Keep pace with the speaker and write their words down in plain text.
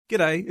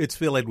G'day, it's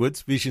Phil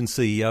Edwards, Vision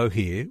CEO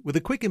here, with a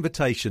quick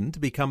invitation to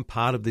become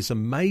part of this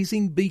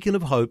amazing beacon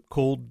of hope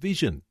called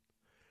Vision.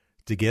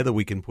 Together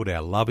we can put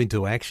our love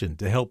into action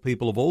to help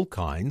people of all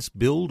kinds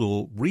build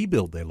or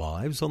rebuild their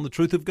lives on the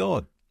truth of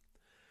God.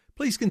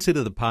 Please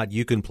consider the part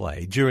you can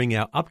play during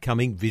our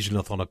upcoming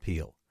Visionathon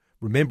appeal,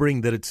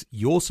 remembering that it's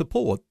your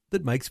support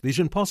that makes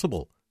Vision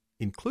possible,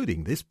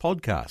 including this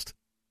podcast.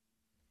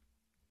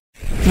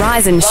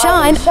 Rise and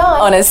shine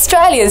on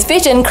Australia's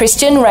Vision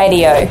Christian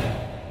Radio.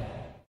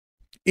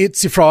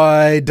 It's your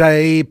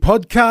Friday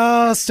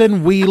podcast,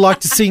 and we like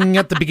to sing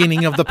at the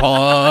beginning of the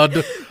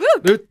pod.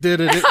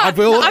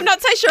 I'm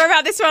not so sure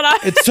about this one.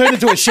 It's turned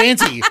into a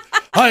shanty.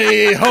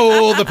 Hey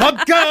ho, the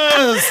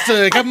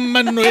podcast. Come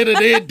on with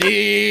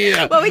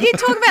it. Well, we did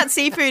talk about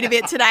seafood a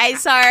bit today,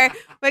 so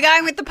we're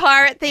going with the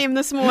pirate theme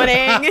this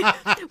morning. We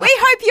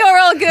hope you're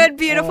all good,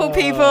 beautiful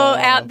people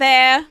out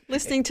there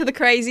listening to the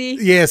crazy.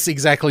 Yes,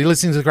 exactly.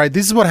 Listening to the great.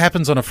 This is what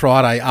happens on a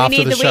Friday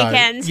after the show.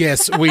 Weekend.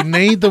 Yes, we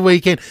need the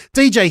weekend.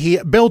 DJ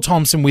here, Belle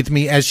Thompson with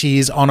me as she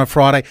is on a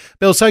Friday.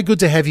 Belle, so good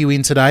to have you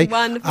in today.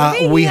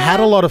 Wonderful. We had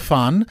a lot of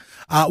fun.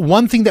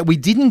 One thing that we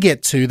didn't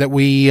get to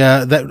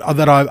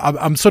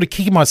I'm sort of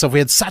kicking myself. We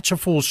had such a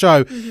full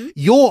show. Mm-hmm.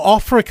 You're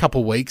off for a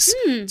couple of weeks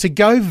to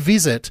go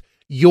visit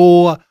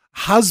your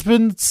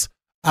husband's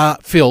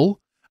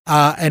Phil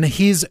and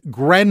his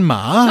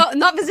grandma.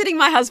 Not visiting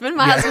my husband.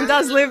 My husband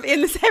does live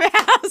in the same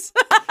house.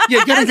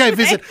 You're going to go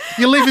visit.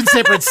 You live in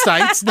separate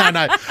states. No.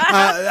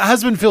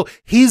 Husband Phil,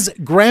 his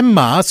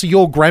grandma, so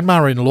your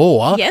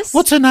grandma-in-law. Yes.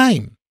 What's her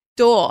name?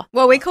 Dor.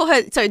 Well, we call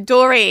her,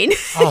 Doreen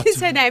is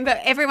her name,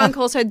 but everyone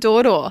calls her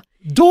Dor. Dor.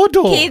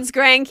 Kids,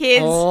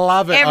 grandkids.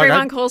 Love it.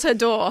 Everyone calls her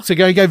Dor. So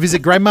go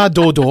visit Grandma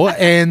Dor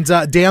and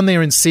down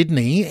there in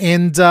Sydney,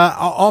 and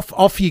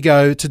off you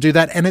go to do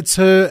that. And it's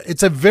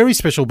a very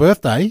special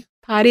birthday.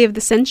 Party of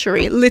the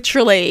century,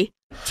 literally.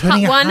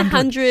 Turning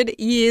 100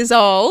 years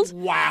old.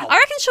 Wow. I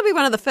reckon she'll be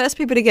one of the first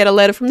people to get a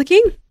letter from the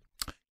king.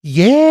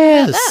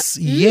 Yes,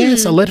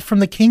 a letter from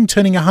the king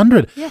turning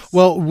 100. Yes.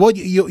 Well, what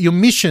your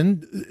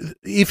mission,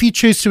 if you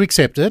choose to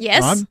accept it,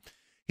 yes.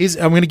 Right,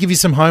 I'm going to give you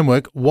some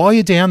homework. While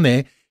you're down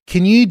there,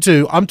 can you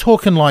do, I'm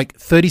talking like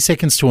 30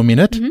 seconds to a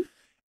minute,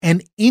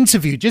 an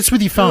interview just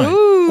with your phone,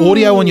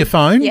 audio on your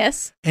phone,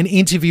 yes, an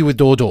interview with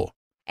Dor.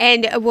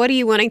 And what are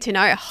you wanting to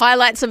know?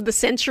 Highlights of the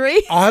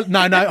century?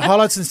 No,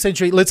 highlights of the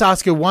century. Let's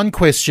ask her one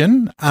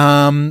question.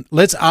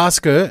 Let's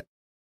ask her,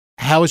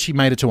 how has she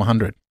made it to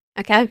 100?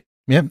 Okay.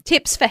 Yep.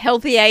 Tips for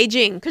healthy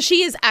aging, because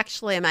she is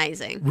actually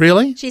amazing.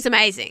 Really? She's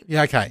amazing.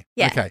 Yeah, okay.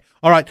 Yeah. Okay.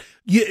 All right.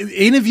 You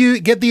interview,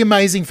 get the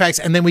amazing facts,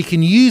 and then we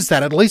can use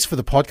that at least for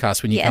the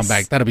podcast when you come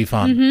back. That'll be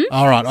fun. Mm-hmm.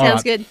 All right.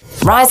 Sounds good.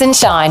 Rise and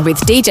shine with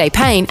DJ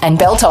Payne and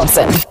Belle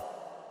Thompson.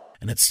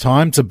 And it's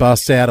time to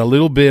bust out a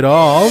little bit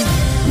of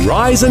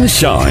Rise and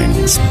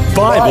Shine's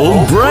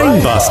Bible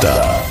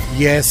Brainbuster.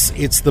 Yes,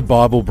 it's the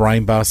Bible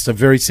Brainbuster.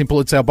 Very simple.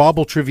 It's our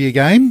Bible trivia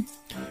game.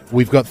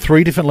 We've got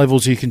 3 different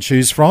levels you can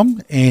choose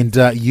from, and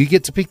you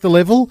get to pick the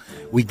level.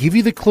 We give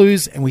you the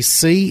clues, and we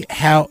see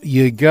how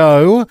you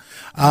go.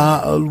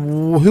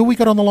 Who we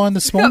got on the line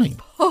this morning?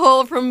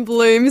 Paul from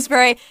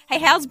Bloomsbury. Hey,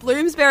 how's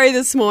Bloomsbury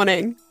this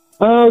morning?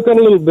 Got a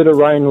little bit of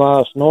rain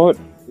last night,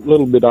 a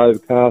little bit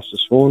overcast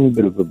this morning, a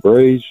bit of a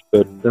breeze,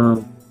 but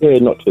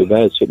not too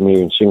bad sitting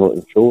here in singlet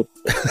and short.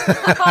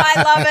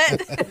 I love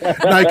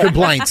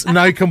it.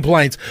 No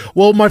complaints.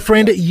 Well, my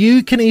friend,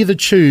 you can either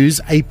choose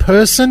a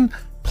person,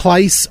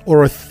 place,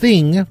 or a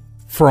thing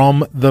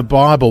from the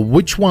Bible.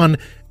 Which one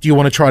do you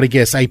want to try to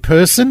guess? A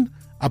person,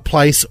 a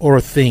place, or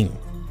a thing?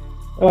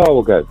 Oh,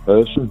 we'll go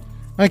person.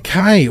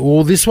 Okay.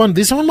 Well, this one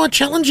might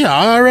challenge you.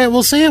 All right,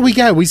 we'll see how we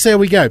go.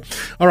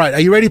 All right,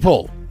 are you ready,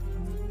 Paul?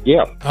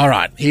 Yeah. All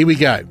right, here we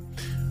go.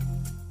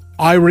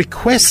 I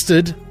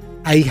requested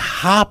a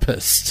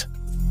harpist.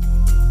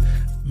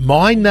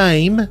 My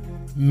name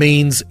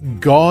means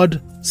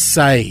God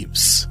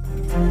saves.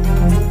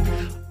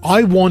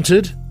 I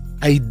wanted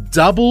a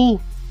double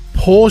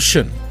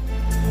portion.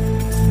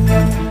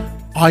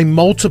 I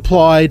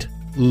multiplied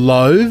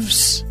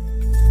loaves.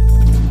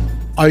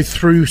 I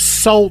threw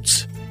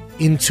salt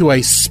into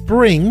a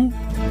spring.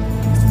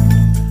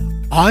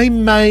 I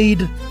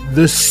made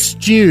the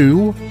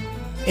stew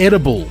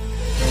edible.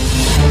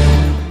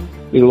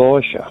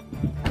 Elisha.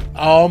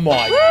 Oh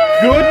my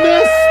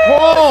goodness,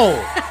 Paul!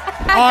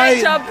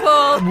 Good job,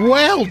 Paul.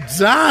 Well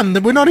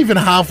done. We're not even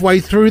halfway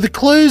through the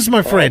clues,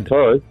 my friend.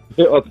 Sorry.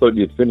 I thought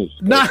you'd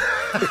finished. No.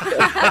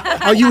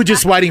 Oh, you were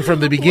just waiting from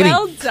the beginning.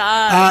 Well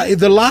done.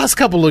 The last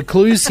couple of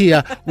clues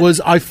here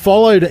was I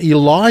followed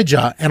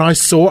Elijah and I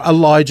saw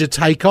Elijah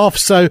take off.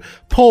 So,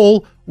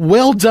 Paul,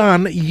 well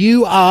done.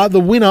 You are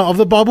the winner of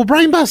the Bible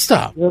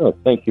Brainbuster. Yeah,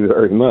 thank you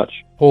very much.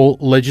 Paul,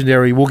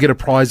 legendary. We'll get a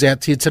prize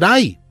out to you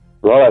today.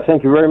 Right,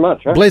 thank you very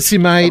much. Huh? Bless you,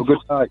 mate. Have a good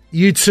day.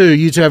 You too.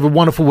 You two have a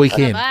wonderful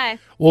weekend. Bye.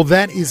 Well,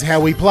 that is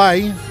how we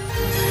play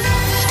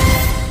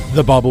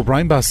the Bible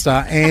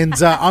Brainbuster. And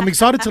I'm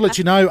excited to let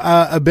you know,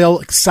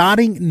 Belle,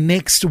 starting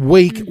next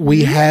week,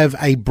 we have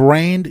a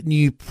brand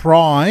new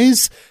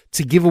prize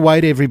to give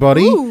away to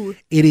everybody. Ooh.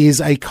 It is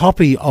a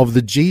copy of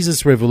the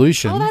Jesus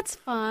Revolution. Oh, that's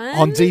fun.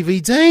 On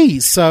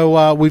DVD.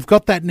 So we've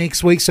got that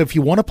next week. So if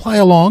you want to play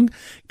along,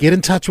 get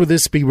in touch with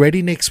us. Be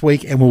ready next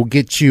week and we'll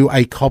get you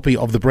a copy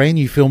of the brand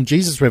new film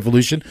Jesus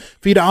Revolution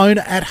for you to own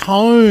at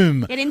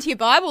home. Get into your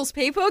Bibles,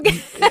 people.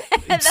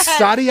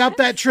 Study up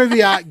that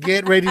trivia.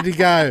 Get ready to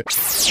go.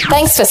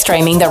 Thanks for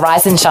streaming the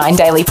Rise and Shine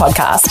Daily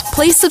podcast.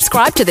 Please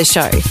subscribe to the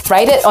show,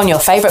 rate it on your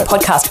favourite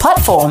podcast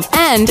platform,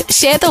 and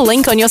share the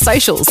link on your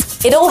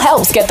socials. It all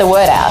helps get the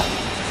word out.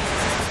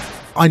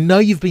 I know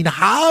you've been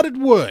hard at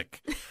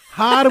work,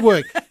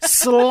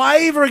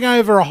 slavering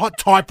over a hot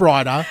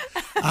typewriter.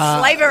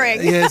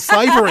 Slavering. Yeah,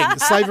 slavering.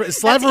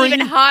 That's even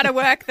harder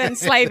work than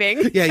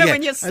slaving. Yeah.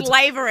 When you're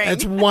slavering.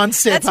 It's one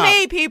step That's up.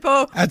 me,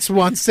 people. That's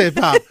one step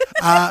up.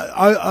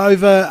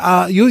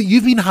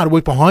 You've been hard at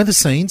work behind the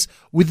scenes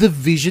with the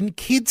Vision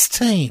Kids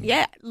team.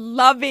 Yeah,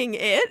 loving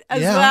it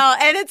as well.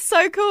 And it's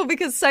so cool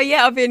because,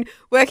 I've been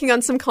working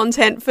on some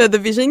content for the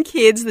Vision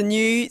Kids, the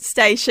new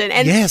station.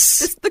 And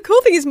yes. The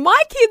cool thing is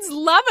my kids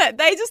love it.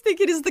 They just think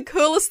it is the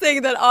coolest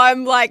thing that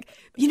I'm like,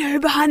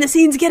 behind the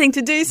scenes getting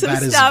to do some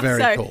that stuff. That is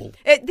very cool.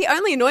 The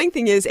only annoying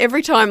thing is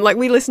every time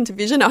we listen to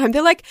Vision at home,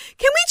 they're like,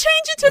 can we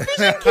change it to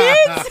Vision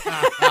Kids?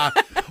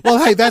 Well,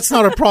 hey, that's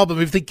not a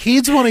problem. If the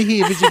kids want to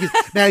hear Vision Kids.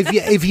 Now,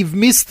 if you've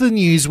missed the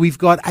news, we've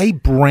got a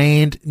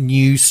brand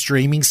new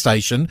streaming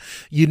station.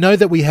 You know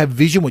that we have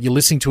Vision, what you're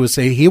listening to us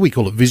here. We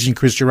call it Vision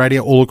Christian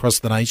Radio all across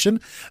the nation.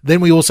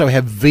 Then we also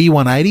have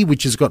V180,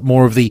 which has got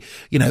more of the,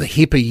 the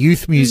hipper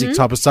youth music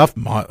type of stuff.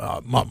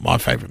 My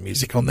favourite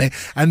music on there.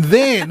 And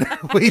then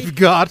we've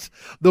got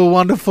the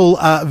wonderful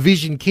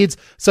Vision Kids.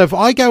 So if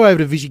I go over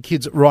to Vision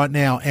Kids right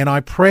now and I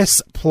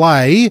press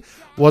play,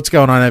 what's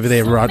going on over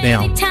there right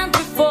now?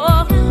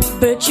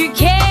 But you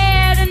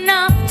cared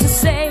enough to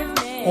save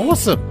me.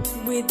 Awesome.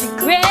 With the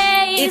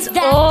grace It's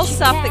all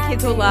stuff that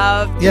kids will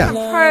love. Yeah.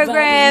 Different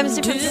programs,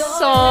 different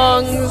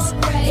songs.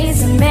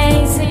 It's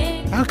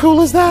amazing. How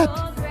cool is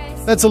that?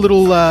 That's a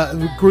little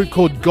group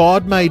called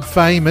God Made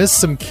Famous.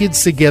 Some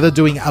kids together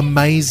doing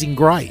Amazing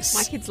Grace.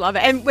 My kids love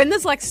it. And when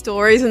there's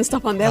stories and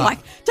stuff on, they're like,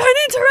 don't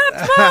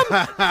interrupt,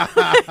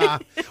 Mum.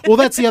 Well,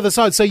 that's the other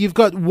side. So you've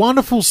got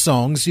wonderful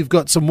songs, you've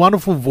got some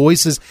wonderful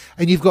voices,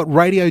 and you've got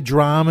radio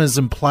dramas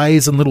and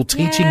plays and little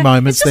teaching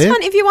moments it's just there.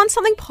 fun if you want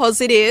something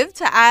positive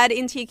to add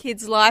into your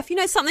kids' life,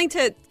 something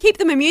to keep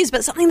them amused,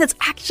 but something that's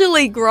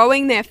actually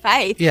growing their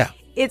faith. Yeah.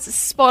 It's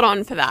spot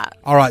on for that.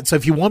 All right, so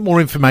if you want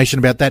more information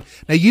about that,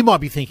 now you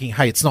might be thinking,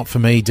 hey, it's not for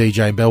me,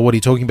 DJ and Bell, what are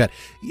you talking about?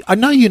 I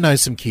know you know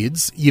some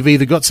kids. You've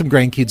either got some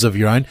grandkids of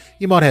your own,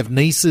 you might have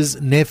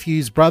nieces,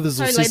 nephews,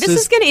 brothers or sisters.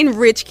 This is going to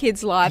enrich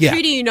kids' lives. Yeah.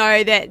 Who do you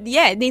know that,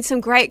 need some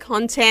great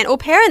content, or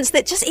parents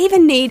that just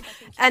even need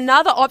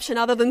another option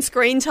other than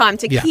screen time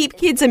to keep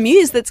kids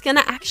amused that's going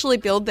to actually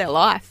build their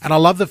life. And I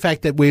love the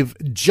fact that we've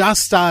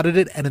just started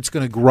it and it's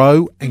going to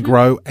grow and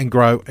grow and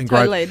grow and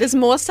grow. Totally. There's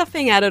more stuff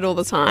being added all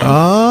the time.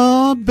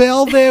 Oh,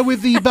 Belle there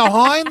with the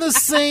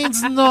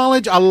behind-the-scenes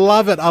knowledge. I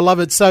love it. I love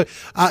it. So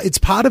it's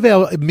part of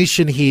our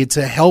mission here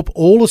to help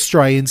all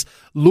Australians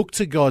look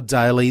to God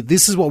daily.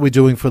 This is what we're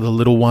doing for the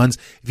little ones.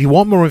 If you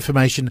want more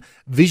information,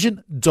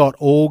 vision.org.au,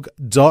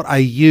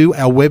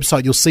 our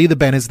website, you'll see the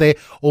banners there.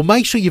 Or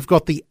make sure you've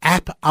got the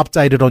app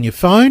updated on your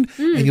phone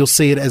and you'll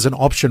see it as an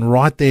option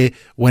right there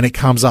when it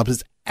comes up.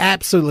 It's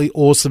absolutely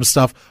awesome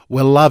stuff.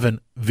 We're loving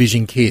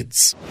Vision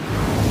Kids.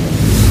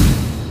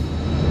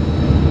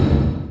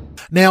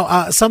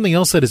 Now, something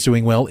else that is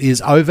doing well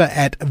is over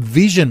at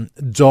vision.org.au.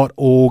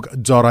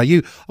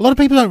 A lot of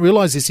people don't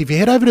realise this. If you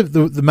head over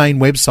to the main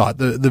website,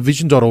 the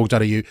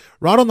vision.org.au,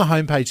 right on the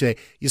homepage there,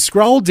 you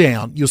scroll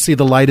down, you'll see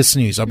the latest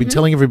news. I've been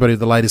telling everybody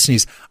the latest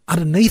news.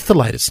 Underneath the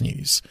latest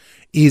news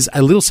is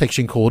a little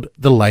section called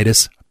the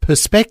latest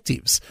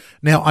perspectives.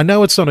 Now, I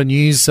know it's not a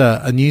news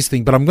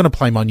thing, but I'm going to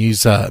play my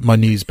news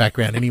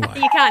background anyway.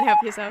 You can't help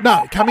yourself.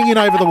 No, coming in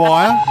over the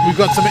wire, we've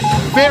got some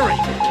very,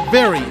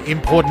 very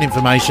important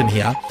information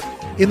here.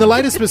 In the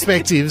latest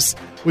perspectives,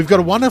 we've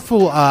got a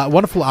wonderful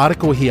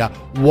article here.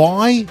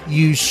 Why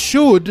you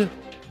should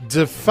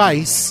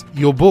deface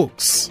your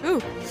books.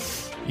 Ooh.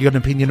 You got an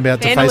opinion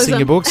about Vandalism. defacing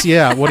your books?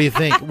 Yeah. What do you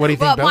think? What do you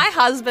think, Well, Belle? my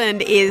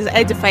husband is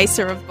a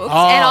defacer of books,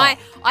 Oh. and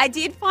I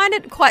did find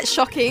it quite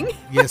shocking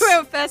Yes. when we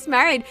were first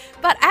married.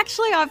 But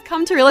actually, I've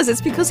come to realise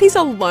it's because he's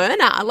a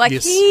learner. Like,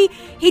 Yes.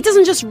 he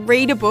doesn't just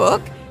read a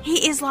book.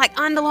 He is,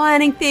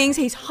 underlining things.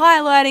 He's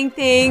highlighting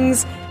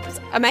things. It's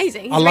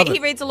amazing. I love it. He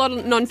reads a lot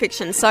of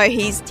non-fiction, so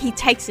he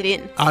takes it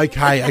in.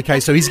 Okay.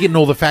 So he's getting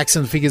all the facts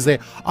and figures there.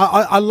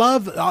 I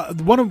love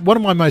one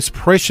of my most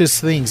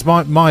precious things.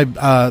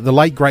 The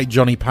late great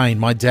Johnny Payne,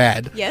 my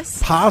dad, Yes.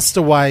 passed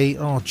away.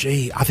 Oh,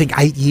 gee, I think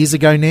 8 years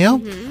ago now.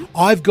 Mm-hmm.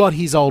 I've got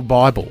his old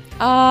Bible,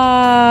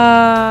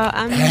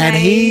 Amazing. and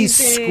he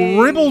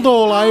scribbled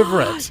all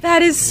over it.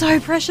 That is so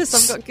precious.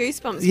 I've got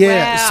goosebumps.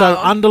 Yeah, Wow. so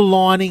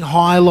underlining,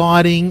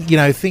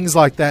 highlighting, things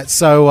like that.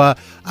 So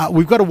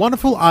we've got a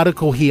wonderful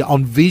article here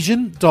on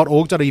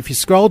vision.org.au. If you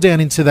scroll down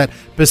into that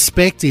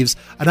perspectives,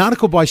 an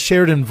article by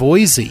Sheridan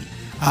Voisey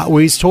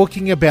where he's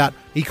talking about,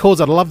 he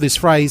calls it, I love this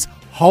phrase,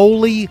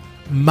 holy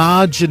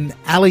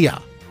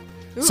marginalia.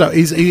 So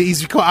he's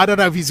I don't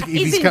know if he's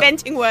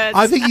inventing words.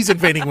 I think he's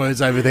inventing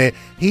words over there.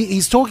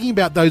 He's talking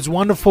about those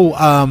wonderful.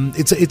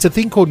 It's a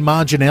thing called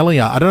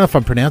marginalia. I don't know if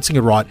I'm pronouncing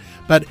it right,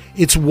 but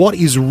it's what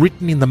is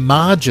written in the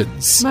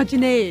margins.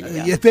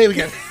 Marginalia. Yeah, there we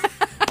go.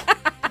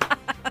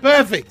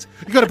 Perfect.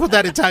 You've got to put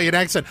that Italian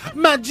accent.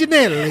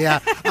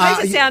 Marginalia.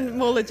 Makes it sound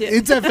more legit.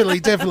 It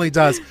definitely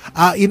does.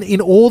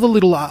 In all the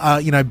little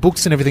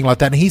books and everything like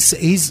that. And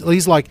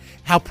he's like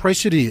how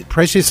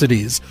precious it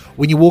is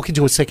when you walk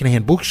into a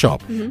secondhand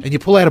bookshop and you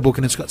pull out a book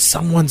and it's got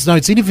someone's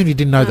notes, even if you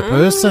didn't know the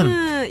person.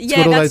 It's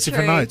got all those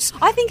different notes.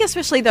 I think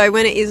especially though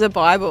when it is a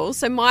Bible.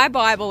 So my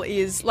Bible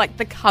is like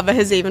the cover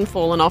has even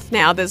fallen off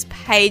now. There's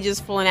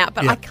pages falling out,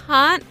 but I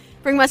can't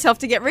bring myself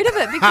to get rid of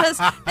it because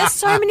there's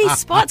so many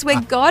spots where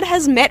God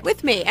has met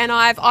with me, and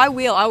I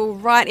will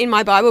write in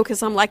my Bible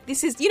because I'm like,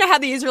 this is, you know how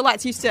the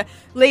Israelites used to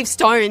leave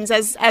stones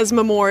as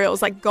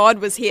memorials, like God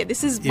was here.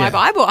 This is my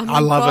Bible. I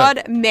love God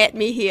it. met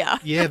me here.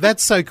 Yeah,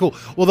 that's so cool.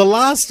 Well, the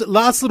last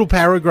little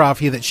paragraph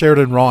here that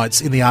Sheridan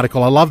writes in the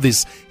article, I love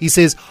this. He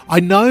says, I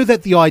know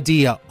that the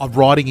idea of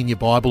writing in your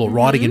Bible or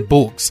writing in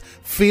books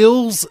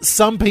fills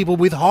some people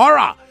with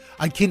horror,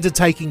 akin to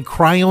taking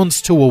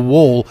crayons to a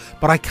wall,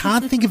 but I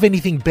can't think of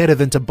anything better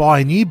than to buy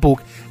a new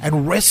book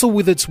and wrestle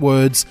with its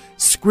words,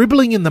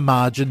 scribbling in the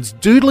margins,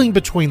 doodling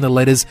between the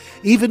letters,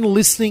 even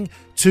listening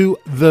to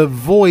the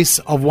voice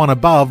of one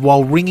above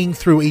while ringing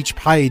through each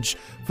page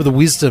for the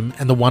wisdom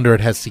and the wonder it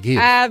has to give.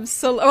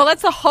 Absolutely. Well,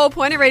 that's the whole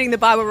point of reading the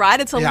Bible,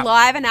 right? It's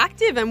alive and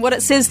active, and what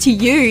it says to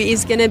you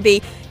is going to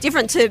be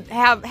different to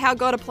how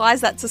God applies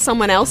that to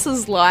someone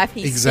else's life.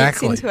 He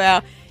speaks into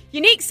our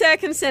unique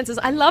circumstances.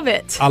 I love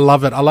it. I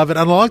love it. And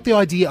I like the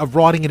idea of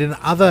writing it in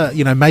other,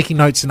 making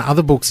notes in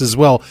other books as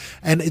well.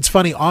 And it's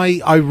funny,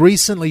 I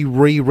recently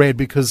reread,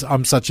 because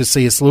I'm such a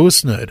C.S.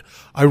 Lewis nerd,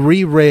 I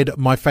reread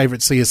my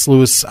favourite C.S.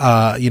 Lewis,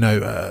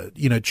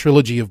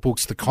 trilogy of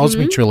books, the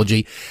Cosmic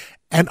Trilogy.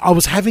 And I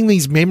was having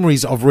these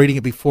memories of reading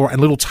it before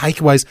and little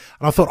takeaways.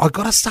 And I thought, I've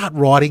got to start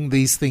writing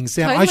these things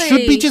down. I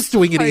should be just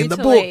doing it in the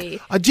book.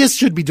 I just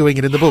should be doing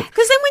it in the book.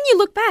 Because then when you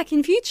look back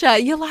in future,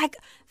 you're like,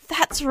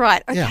 that's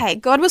right. Okay,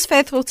 God was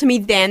faithful to me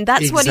then.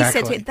 That's what he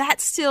said to me.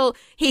 That's still,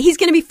 he's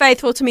going to be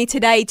faithful to me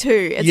today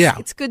too.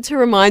 It's good to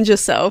remind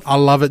yourself. I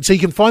love it. So you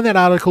can find that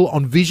article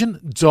on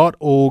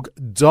vision.org.au.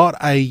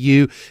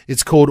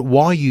 It's called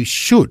Why You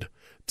Should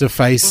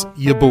Deface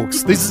Your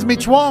Books. This is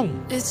Mitch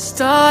Wong. It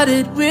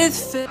started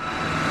with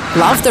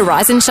Love the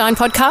Rise and Shine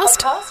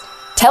podcast?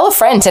 Tell a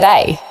friend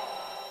today.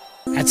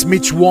 That's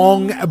Mitch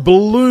Wong,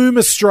 Bloom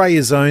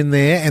Australia's Own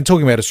there. And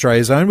talking about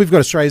Australia's Own, we've got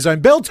Australia's Own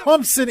Belle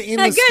Thompson in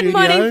the studio.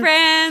 Good morning,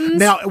 friends.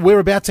 Now, we're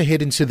about to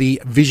head into the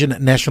Vision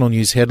National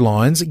News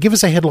headlines. Give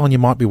us a headline you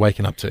might be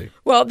waking up to.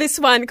 Well, this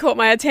one caught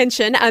my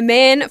attention. A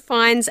man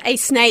finds a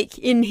snake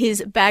in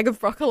his bag of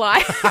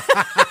broccoli.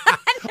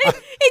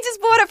 He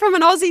just bought it from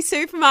an Aussie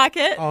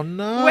supermarket. Oh,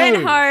 no.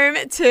 Went home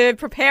to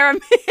prepare a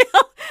meal,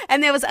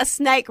 and there was a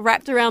snake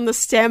wrapped around the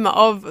stem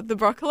of the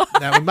broccoli.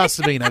 Now, it must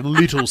have been a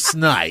little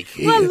snake.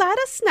 Well, a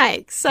ladder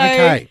snake. So,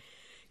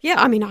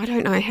 yeah, I mean, I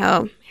don't know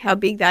how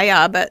big they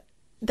are, but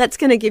that's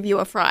going to give you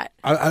a fright.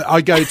 I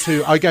go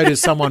to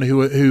someone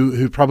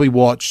who probably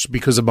watched,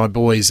 because of my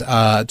boys,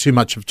 too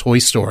much of Toy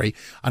Story,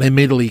 and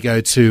immediately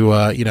go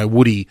to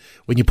Woody,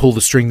 when you pull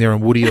the string there,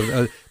 and Woody,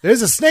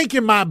 there's a snake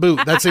in my boot.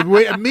 That's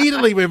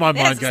immediately where my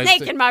mind goes. There's a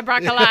snake in my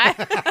broccoli.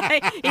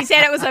 He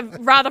said it was a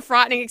rather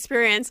frightening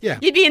experience. Yeah.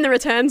 You'd be in the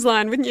returns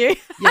line, wouldn't you?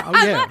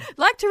 Yeah.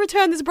 Like to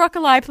return this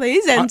broccoli,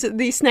 please, and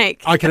the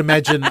snake. I can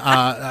imagine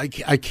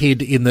a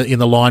kid in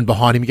the line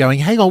behind him going,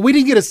 "Hang on, we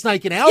didn't get a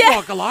snake in our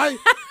broccoli.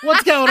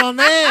 What's going on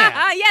there?"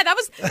 Yeah, that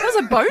was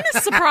a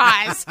bonus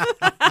surprise.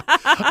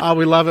 Oh,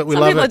 we love it.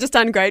 Some people are just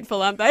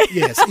ungrateful, aren't they?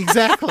 Yes,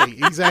 exactly.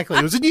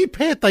 It was a new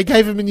pet. They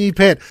gave him a new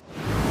pet.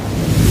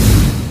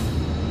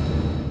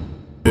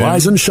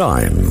 Rise and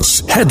Shine's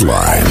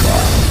headline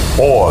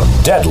or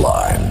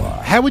deadline.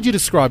 How would you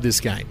describe this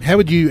game? How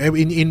would you,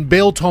 in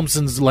Belle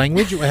Thompson's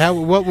language, how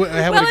would it go?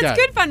 Well, it's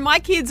good fun. My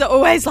kids are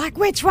always like,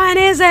 which one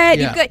is it?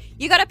 Yeah.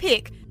 You got to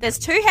pick. There's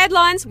two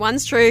headlines.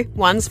 One's true,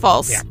 one's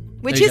false. Yeah.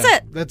 Which is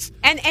it?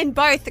 And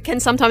both can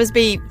sometimes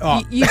be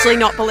usually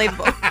not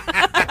believable.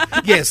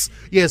 Yes.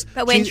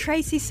 But when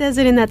Tracy says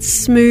it in that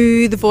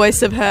smooth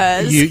voice of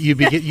hers, you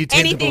tend to believe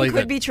it. Anything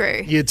could be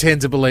true. You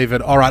tend to believe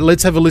it. All right,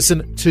 let's have a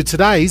listen to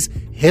today's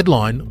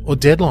headline or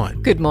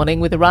deadline. Good morning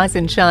with the Rise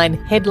and Shine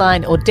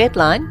headline or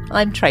deadline.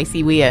 I'm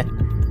Tracy Weir.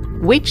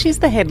 Which is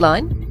the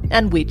headline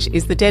and which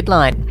is the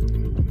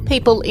deadline?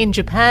 People in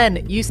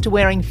Japan used to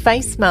wearing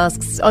face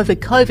masks over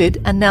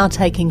COVID are now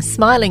taking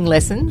smiling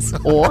lessons,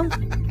 or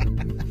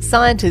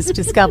scientists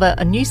discover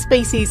a new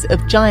species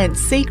of giant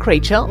sea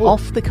creature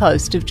off the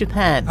coast of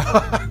Japan.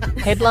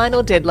 Headline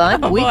or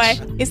deadline? Which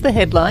is the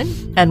headline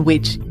and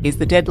which is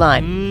the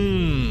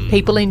deadline?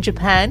 People in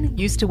Japan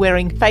used to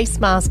wearing face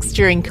masks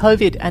during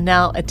COVID are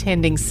now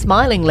attending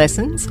smiling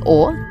lessons,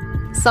 or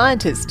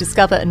scientists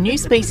discover a new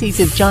species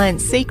of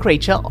giant sea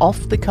creature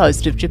off the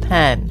coast of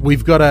Japan.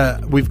 We've got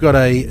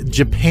a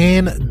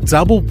Japan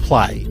double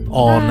play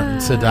on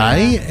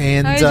today.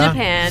 And Go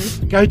Japan.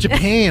 Go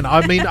Japan.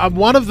 I mean,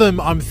 one of them,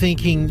 I'm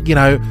thinking,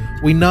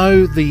 we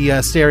know the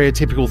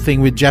stereotypical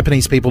thing with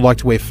Japanese people like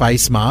to wear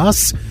face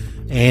masks.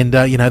 And,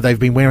 they've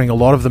been wearing a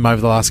lot of them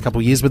over the last couple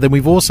of years. But then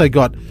we've also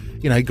got,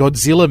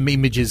 Godzilla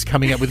images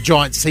coming up with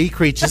giant sea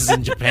creatures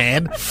in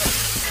Japan.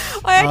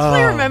 I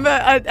actually remember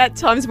at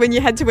times when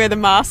you had to wear the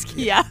mask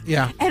here.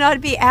 Yeah. And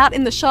I'd be out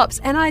in the shops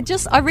and I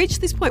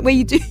reached this point where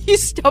you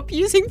stop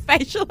using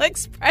facial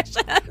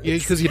expressions. Yeah,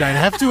 because you don't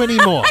have to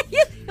anymore.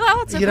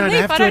 It's a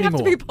relief. I don't have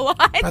to be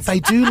polite. But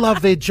they do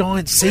love their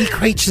giant sea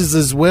creatures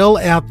as well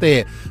out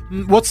there.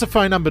 What's the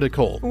phone number to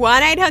call?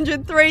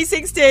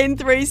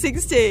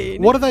 1-800-316-316.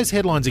 What are those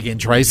headlines again,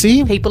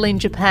 Tracy? People in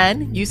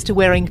Japan used to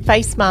wearing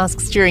face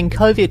masks during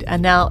COVID are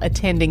now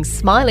attending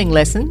smiling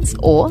lessons,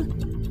 or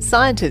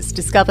scientists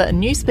discover a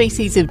new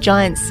species of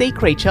giant sea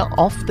creature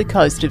off the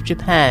coast of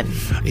Japan.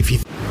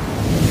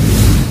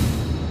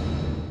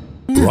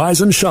 Rise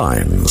and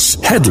Shine's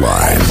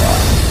Headline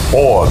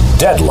or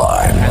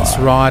Deadline. That's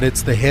right,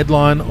 it's the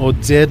headline or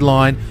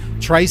deadline.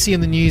 Tracy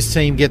and the news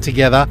team get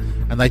together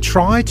and they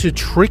try to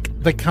trick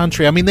the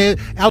country. I mean, they're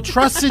our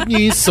trusted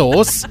news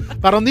source,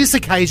 but on this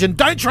occasion,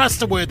 don't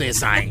trust a word they're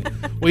saying.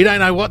 We don't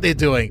know what they're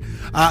doing.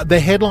 The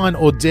headline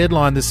or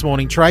deadline this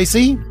morning,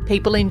 Tracy?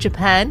 People in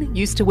Japan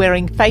used to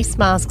wearing face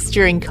masks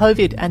during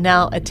COVID are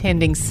now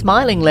attending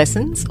smiling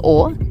lessons,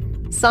 or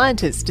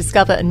scientists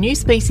discover a new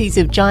species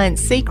of giant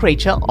sea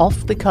creature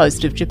off the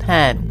coast of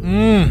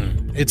Japan.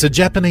 It's a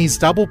Japanese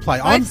double play.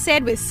 I've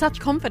said with such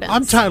confidence.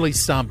 I'm totally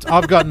stumped.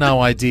 I've got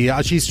no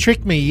idea. She's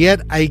tricked me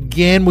yet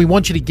again. We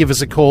want you to give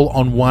us a call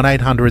on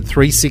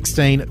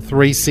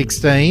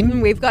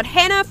 1-800-316-316. We've got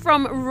Hannah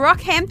from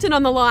Rockhampton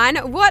on the line.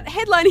 What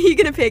headline are you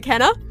going to pick,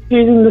 Hannah?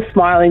 Using the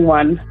smiling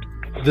one.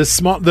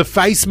 The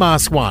face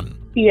mask one.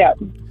 Yeah.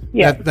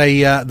 Yeah.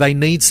 That they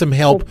need some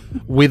help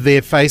with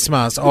their face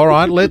masks. All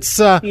right, let's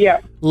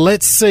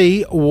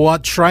see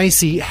what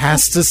Tracy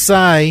has to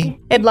say.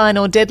 Headline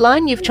or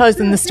deadline, you've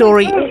chosen the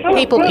story.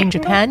 People in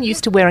Japan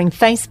used to wearing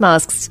face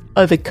masks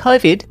over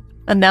COVID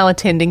are now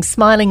attending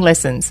smiling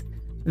lessons.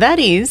 That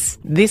is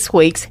this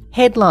week's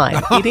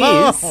headline. It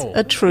is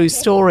a true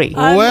story.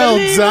 Well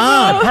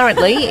done.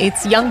 Apparently,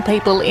 it's young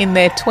people in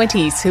their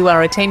 20s who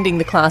are attending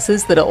the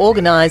classes that are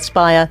organised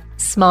by a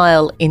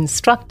smile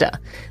instructor.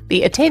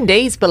 The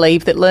attendees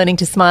believe that learning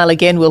to smile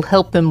again will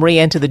help them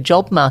re-enter the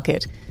job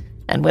market.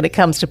 And when it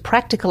comes to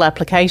practical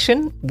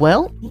application,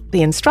 well,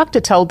 the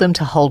instructor told them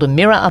to hold a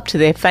mirror up to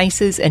their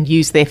faces and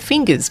use their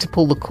fingers to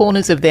pull the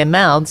corners of their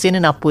mouths in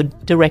an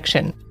upward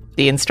direction.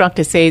 The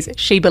instructor says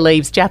she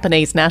believes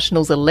Japanese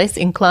nationals are less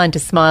inclined to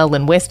smile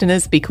than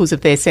Westerners because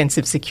of their sense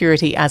of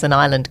security as an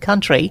island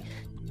country.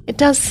 It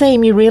does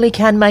seem you really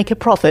can make a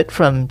profit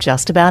from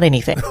just about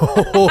anything.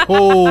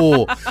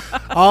 Oh,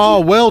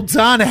 well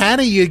done,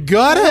 Hannah. You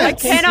got it. I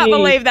cannot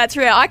believe that's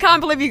real. I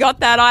can't believe you got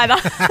that either.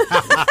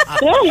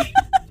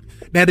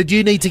 Now, did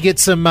you need to get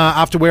some,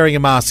 after wearing a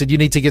mask, did you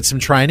need to get some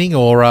training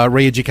or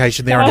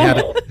re-education there on how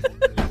to...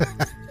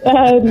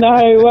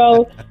 No,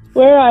 well,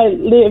 where I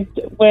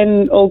lived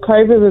when all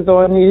COVID was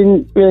on, you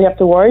didn't really have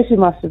to worry too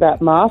much about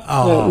masks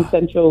in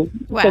central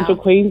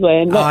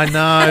Queensland. I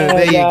know.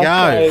 There you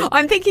go. So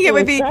I'm thinking it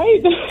would be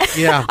great.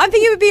 Yeah. I'm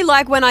thinking it would be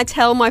like when I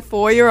tell my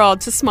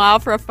 4-year-old to smile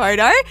for a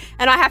photo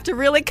and I have to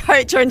really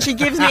coach her and she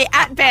gives me,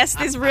 at best,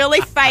 this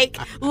really fake,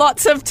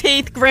 lots of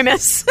teeth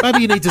grimace.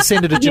 Maybe you need to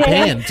send her to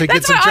Japan to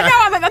get some training.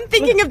 I know. I'm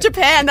thinking of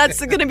Japan.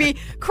 That's going to be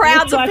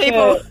crowds of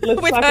people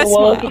with like her a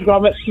Wallace smile. and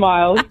Gromit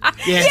smile.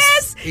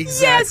 Yes,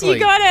 exactly. Yes, you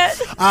got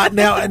it.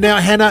 Now,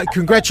 Hannah,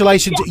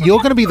 congratulations. You're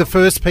going to be the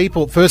first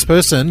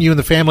person, you and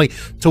the family,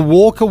 to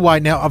walk away.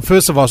 Now,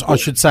 first of all, I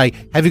should say,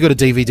 have you got a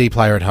DVD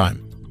player at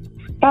home?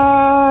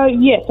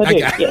 Yes, I do.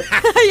 Yes. You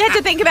had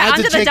to think about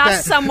under the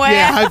dust somewhere.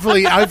 Yeah,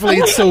 hopefully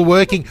it's still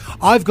working.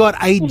 I've got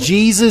a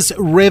Jesus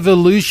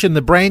Revolution,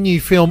 the brand new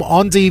film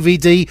on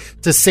DVD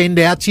to send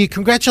out to you.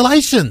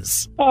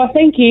 Congratulations. Oh,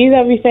 thank you.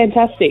 That'd be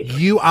fantastic.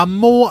 You are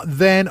more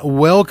than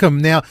welcome.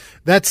 Now,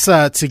 that's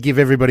to give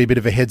everybody a bit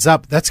of a heads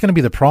up. That's going to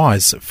be the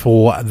prize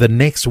for the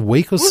next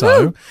week or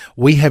so.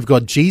 We have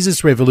got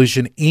Jesus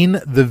Revolution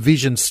in the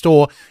Vision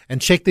store.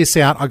 And check this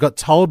out. I got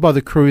told by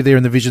the crew there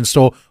in the Vision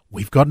store,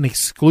 we've got an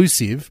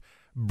exclusive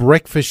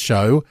breakfast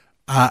show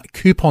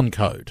coupon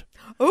code.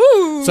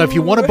 Ooh. So if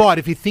you want to buy it,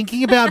 if you're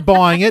thinking about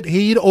buying it,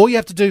 all you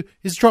have to do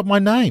is drop my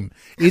name.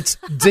 It's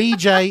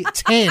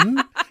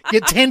DJ10.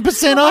 Get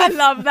 10% off. I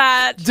love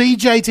that.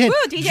 DJ10.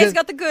 Ooh, DJ's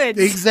got the goods.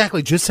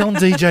 Exactly. Just tell them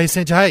DJ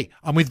sent you, hey,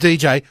 I'm with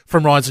DJ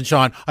from Rise and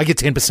Shine. I get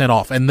 10%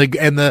 off. And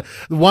the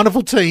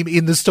wonderful team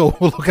in the store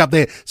will look up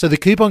there. So the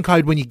coupon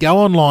code when you go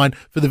online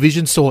for the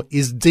Vision store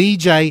is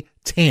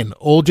DJ10,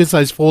 all just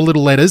those 4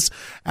 little letters,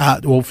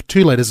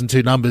 2 letters and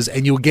 2 numbers,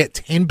 and you'll get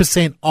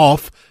 10%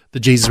 off the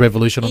Jesus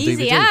Revolution on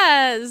Easy DVD.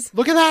 as.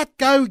 Look at that.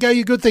 Go,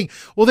 you good thing.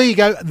 Well, there you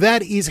go.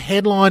 That is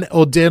headline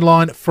or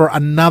deadline for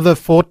another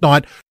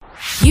fortnight.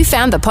 You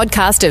found the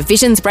podcast of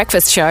Vision's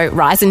breakfast show,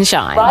 Rise and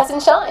Shine. Rise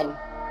and shine.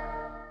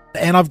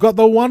 And I've got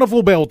the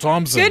wonderful Belle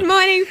Thompson. Good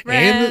morning,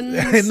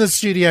 friends. In the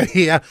studio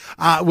here.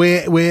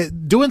 We're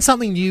doing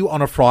something new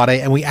on a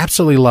Friday, and we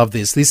absolutely love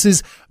this. This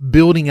is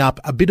building up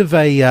a bit of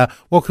a,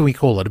 what can we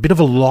call it? A bit of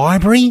a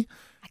library?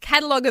 A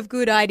catalogue of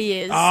good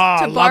ideas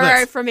to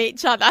borrow from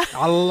each other.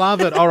 I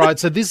love it. All right,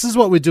 so this is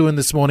what we're doing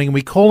this morning, and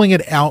we're calling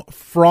it our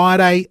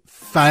Friday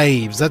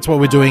Faves. That's what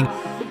we're doing.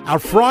 Our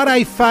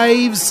Friday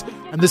Faves.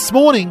 And this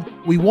morning,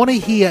 we want to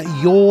hear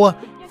your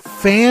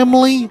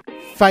family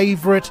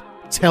favourite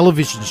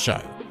television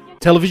show,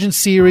 television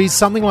series,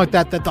 something like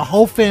that the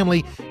whole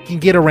family can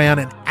get around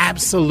and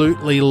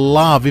absolutely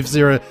love. If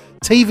there a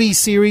TV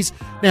series,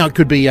 now it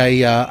could be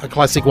a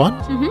classic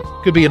one,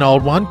 could be an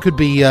old one, could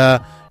be,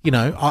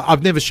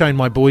 I've never shown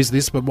my boys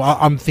this, but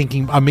I'm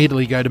thinking I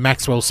immediately go to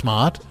Maxwell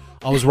Smart.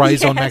 I was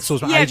raised on Maxwell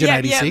Smart, Agent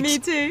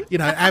 86. Yeah, me too.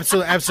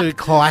 Absolute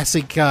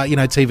classic,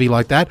 TV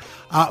like that.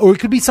 Or it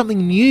could be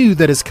something new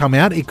that has come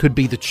out. It could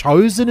be The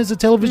Chosen as a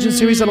television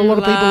series that a lot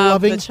of people are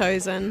loving. The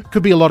Chosen.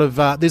 Could be a lot of,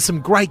 there's some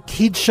great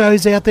kids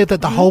shows out there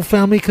that the whole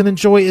family can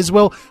enjoy as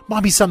well.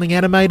 Might be something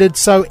animated.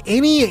 So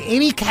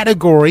any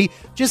category,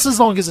 just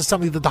as long as it's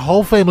something that the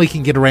whole family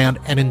can get around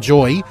and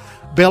enjoy.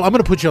 Belle, I'm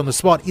going to put you on the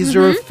spot. Is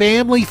there a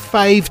family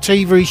fave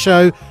TV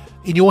show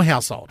in your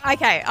household?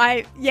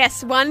 Okay,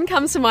 yes, one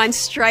comes to mind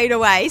straight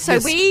away. So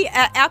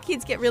our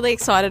kids get really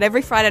excited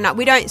every Friday night.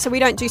 We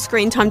don't do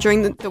screen time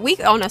during the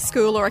week on a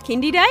school or a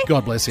kindy day.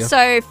 God bless you.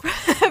 So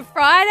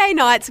Friday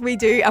nights we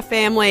do a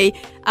family.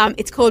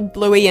 It's called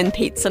Bluey and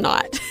Pizza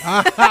Night.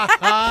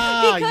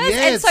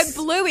 Yes. And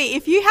so Bluey,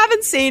 if you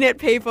haven't seen it,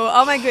 people,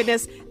 oh my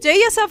goodness, do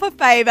yourself a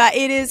favour.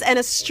 It is an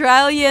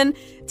Australian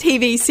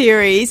TV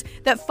series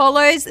that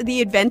follows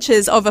the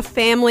adventures of a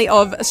family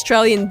of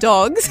Australian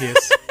dogs.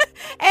 Yes.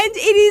 And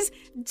it is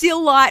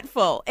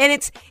delightful.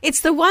 And it's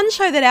the one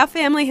show that our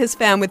family has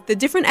found with the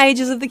different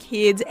ages of the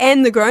kids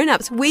and the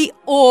grown-ups. We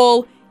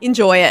all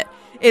enjoy it.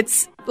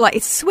 It's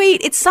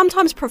sweet. It's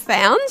sometimes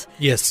profound.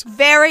 Yes.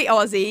 Very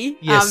Aussie.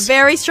 Yes.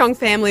 Very strong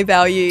family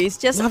values.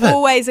 Just Love it.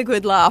 always a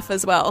good laugh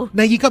as well.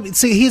 Now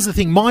see. Here's the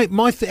thing.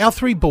 Our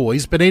three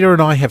boys. Benita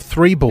and I have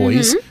three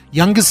boys.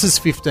 Youngest is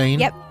 15.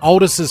 Yep.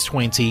 Oldest is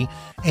 20.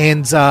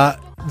 And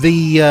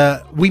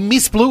we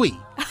miss Bluey.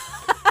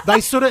 They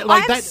sort of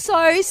like I'm that.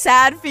 so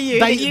sad for you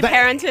that you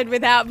parented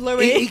without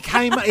Bluey. It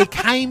came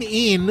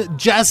in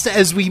just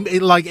as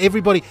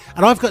everybody,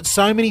 and I've got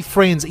so many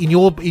friends in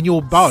your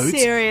boat.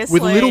 Seriously.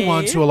 With little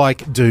ones who are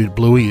like, dude,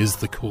 Bluey is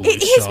the coolest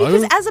It is, show.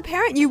 because as a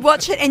parent you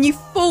watch it and you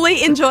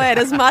fully enjoy it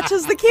as much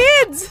as the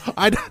kids.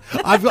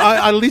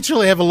 I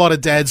literally have a lot of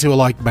dads who are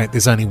like, mate,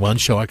 there's only one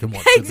show I can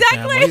watch with the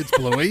family. It's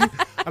Bluey.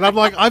 And I'm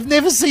like, I've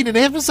never seen an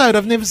episode.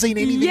 I've never seen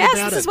anything about it.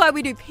 Yes, this is why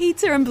we do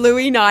pizza and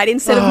Bluey night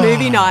instead of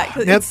movie night,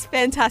 because it's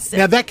fantastic.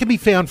 Now, that can be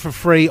found for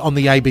free on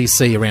the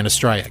ABC around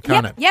Australia,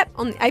 can't it? Yep,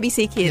 on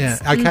ABC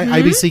Kids. Yeah, okay,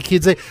 ABC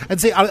Kids.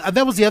 And see,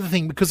 that was the other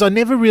thing, because I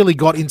never really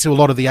got into a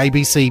lot of the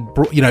ABC,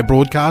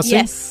 broadcasting.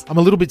 Yes. I'm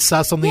a little bit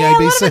sus on the A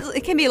ABC. lot of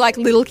it can be like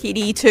little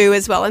kiddie too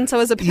as well, and so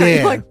as a parent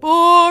you're like,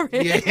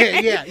 boring.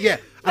 Yeah.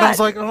 And I was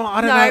like,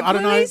 I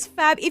don't know. Bluey's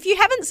fab. If you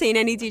haven't seen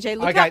any, DJ,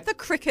 look up the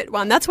cricket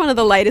one. That's one of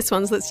the latest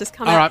ones that's just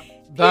come out. All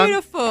right, done.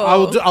 Beautiful.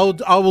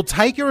 I will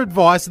take your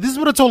advice. This is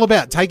what it's all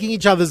about, taking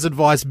each other's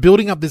advice,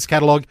 building up this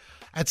catalogue.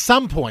 At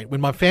some point, when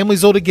my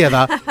family's all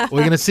together, we're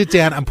going to sit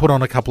down and put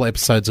on a couple of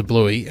episodes of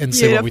Bluey and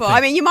see what we think.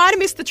 I mean, you might have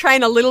missed the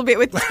train a little bit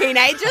with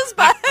teenagers,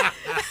 but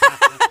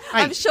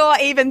I'm sure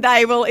even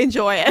they will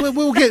enjoy it.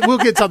 We'll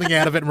get something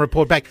out of it and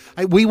report back.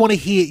 Hey, we want to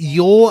hear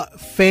your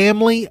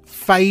family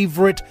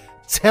favourite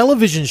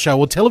television show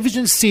or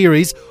television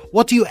series.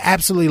 What do you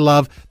absolutely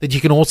love that you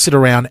can all sit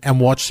around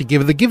and watch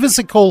together? Give us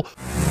a call.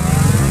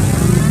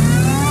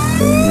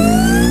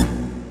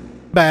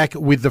 Back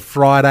with the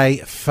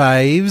Friday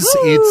Faves.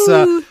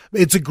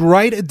 It's a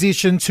great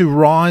addition to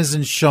Rise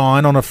and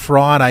Shine on a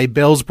Friday.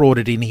 Belle's brought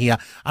it in here.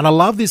 And I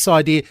love this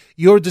idea.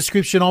 Your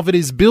description of it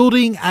is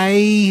building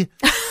a...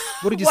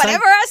 What did you say?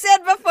 Whatever I said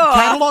before.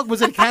 Catalogue?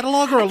 Was it a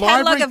catalogue or a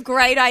library? Catalogue of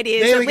great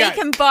ideas there that we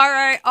can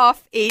borrow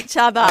off each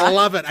other. I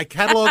love it. A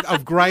catalogue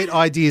of great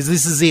ideas.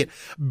 This is it.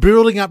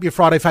 Building up your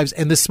Friday Faves.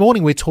 And this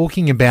morning we're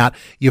talking about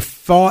your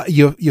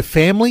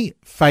family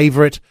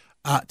favourite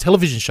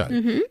television show.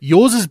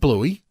 Yours is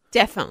Bluey.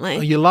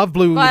 Definitely. You love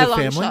Bluey By with a the long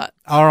family. shot.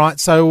 All right,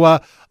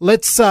 so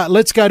let's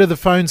go to the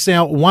phones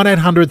now.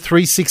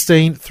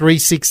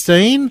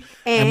 1-800-316-316.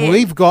 And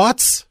we've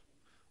got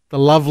the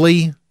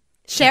lovely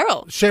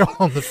Cheryl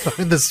on the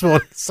phone this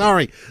morning.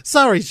 Sorry,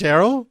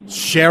 Cheryl.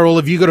 Cheryl,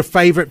 have you got a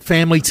favourite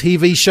family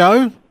TV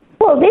show?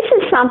 Well, this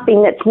is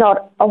something that's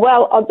not...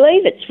 Well, I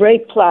believe it's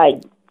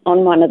replayed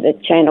on one of the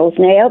channels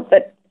now,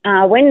 but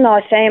when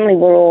my family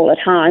were all at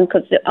home,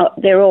 because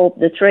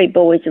the three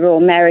boys are all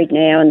married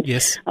now, and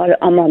yes.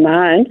 I'm on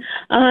my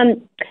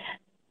own,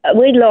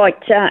 we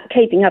liked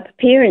Keeping Up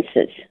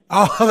Appearances.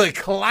 Oh, the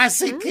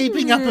classic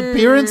Keeping Up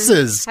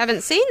Appearances.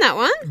 Haven't seen that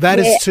one. That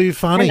is too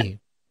funny.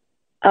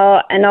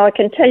 And I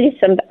can tell you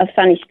a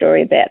funny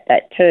story about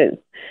that too,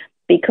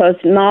 because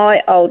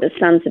my oldest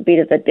son's a bit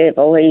of a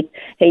devil. He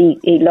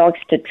likes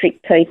to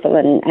trick people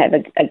and have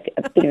a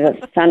bit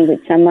of a fun with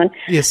someone.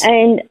 Yes.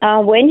 And my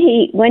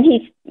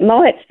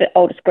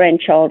oldest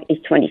grandchild is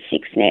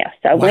 26 now.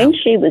 So when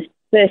she was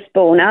first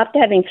born, after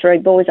having 3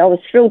 boys, I was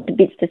thrilled to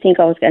bits to think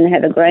I was going to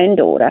have a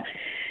granddaughter.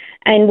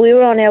 And we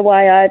were on our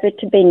way over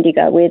to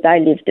Bendigo, where they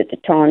lived at the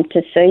time,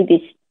 to see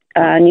this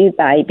new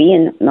baby,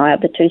 and my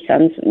other 2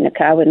 sons in the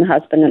car with my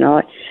husband and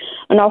I.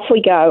 And off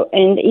we go.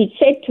 And he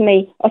said to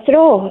me, I said,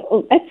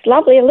 "Oh, that's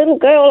lovely, a little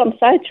girl. I'm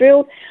so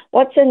thrilled.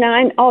 What's her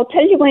name?" "I'll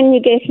tell you when you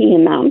get here,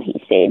 Mum," he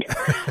said.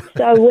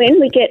 So when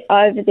we get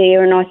over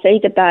there and I see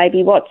the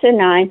baby, "What's her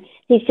name?"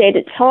 He said,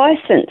 "It's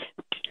Hyacinth."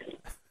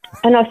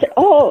 And I said,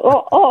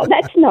 oh,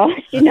 that's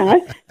nice, you know.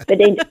 But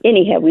then,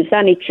 anyhow, he was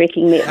only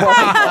tricking me. It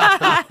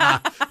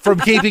wasn't. From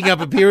Keeping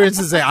Up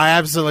Appearances there. I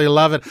absolutely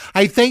love it.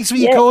 Hey, thanks for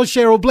your call,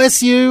 Cheryl.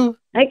 Bless you.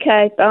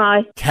 Okay,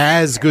 bye.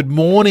 Kaz, good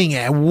morning.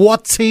 And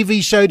what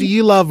TV show do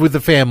you love with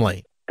the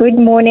family? Good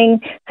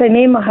morning. So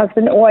me and my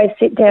husband always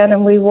sit down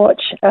and we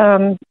watch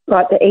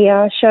like the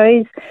ER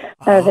shows.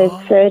 There's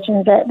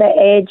surgeons at the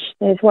edge.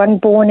 There's one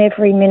born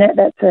every minute.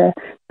 That's a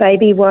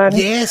baby one.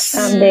 Yes.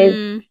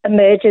 There's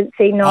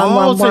emergency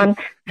 911.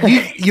 So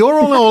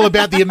you're all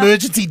about the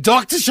emergency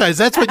doctor shows.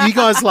 That's what you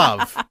guys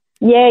love.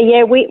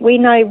 Yeah, we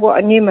know what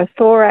a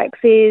pneumothorax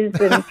is,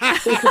 and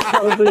we could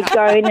probably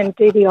go in and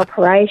do the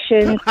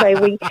operation.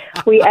 So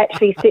we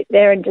actually sit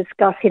there and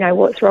discuss, you know,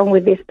 what's wrong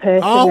with this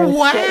person and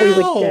what we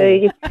would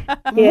do.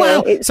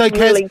 Yeah, it's so,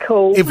 really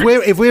cool.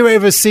 If we're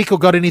ever sick or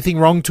got anything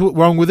wrong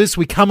with us,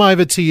 we come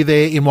over to you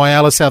there in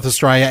Whyalla, South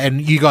Australia,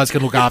 and you guys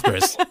can look after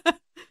us.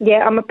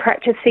 Yeah, I'm a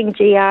practicing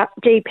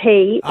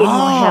GP in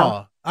my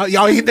house.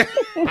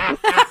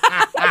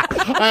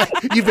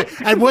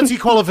 And what's your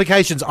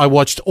qualifications? I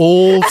watched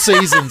all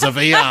seasons of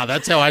ER.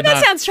 That's how I know.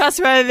 That sounds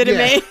trustworthy to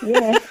me.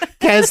 Yeah.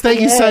 Kaz, thank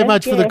you so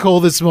much for the call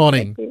this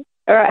morning.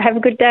 All right, have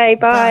a good day.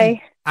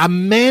 Bye.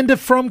 Amanda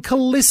from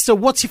Callista,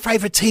 what's your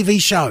favourite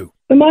TV show?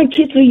 When my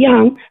kids were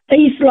young, they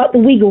used to like the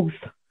Wiggles.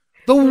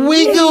 The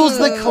Wiggles,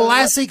 the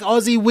classic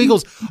Aussie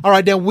Wiggles. All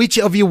right, now which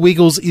of your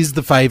Wiggles is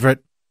the favourite?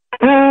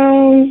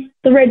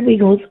 The Red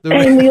Wiggles.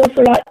 And we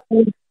also like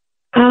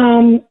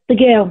the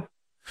girl.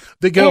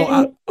 The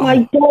girl.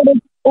 My daughter,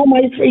 all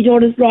my 3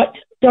 daughters liked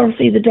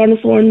Dorothy the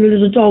dinosaur and the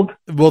little dog.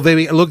 Well, there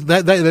we look.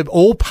 They're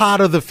all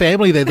part of the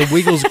family there. The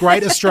Wiggles,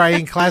 great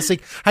Australian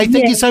classic. Hey,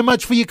 thank you so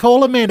much for your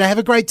call, Amanda. Have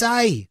a great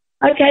day.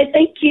 Okay,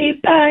 thank you.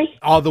 Bye.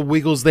 Oh, the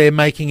Wiggles there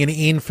making an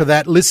in for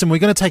that. Listen, we're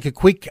going to take a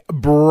quick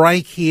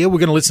break here. We're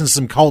going to listen to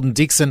some Colton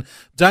Dixon.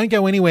 Don't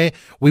go anywhere.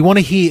 We want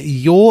to hear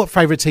your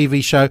favourite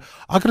TV show.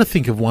 I've got to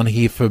think of one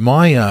here for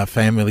my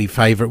family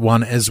favourite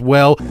one as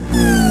well.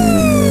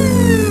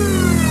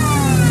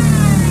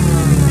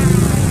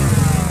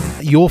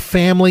 Your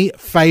family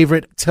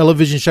favourite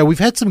television show. We've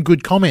had some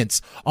good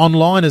comments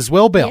online as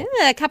well, Belle.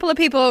 Yeah, a couple of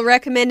people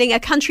recommending A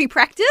Country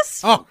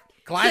Practice. Oh,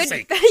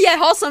 classic. Good,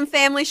 wholesome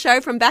family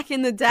show from back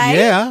in the day.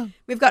 Yeah.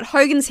 We've got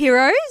Hogan's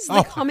Heroes,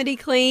 the comedy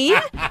clean,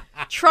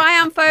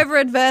 Triumph Over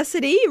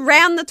Adversity,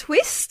 Round the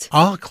Twist.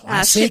 Oh,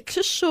 classic. Ship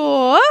to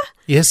Shore.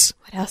 Yes.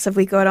 What else have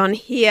we got on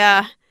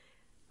here?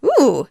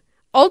 Ooh,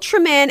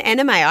 Ultraman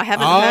anime. I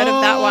haven't heard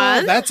of that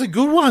one. That's a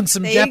good one.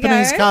 Some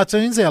Japanese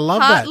cartoons there. I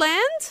love that.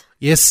 Heartland.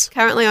 Yes.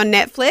 Currently on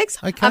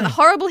Netflix. Okay.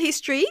 Horrible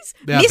Histories.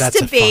 Yeah,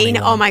 Mr. Bean.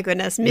 Oh, my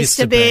goodness.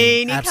 Mr.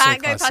 Bean. You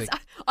can't go classic.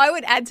 past. I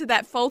would add to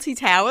that Faulty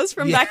Towers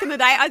from back in the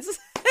day.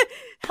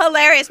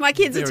 Hilarious. My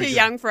kids are too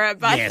young for it,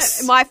 but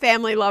my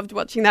family loved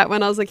watching that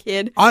when I was a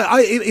kid.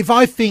 If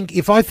I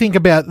think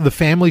about the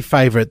family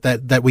favourite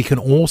that we can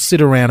all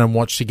sit around and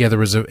watch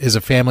together as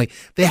a family,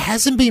 there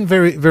hasn't been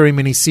very, very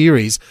many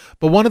series,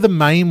 but one of the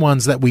main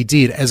ones that we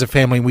did as a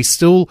family, and we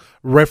still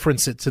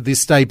reference it to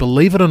this day,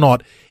 believe it or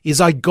not,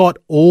 is I got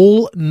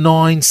all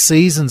 9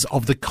 seasons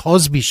of The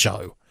Cosby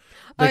Show.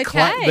 Bill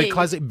Cosby,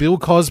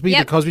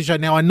 The Cosby Show.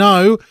 Now, I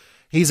know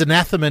he's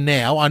anathema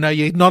now. I know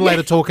you're not allowed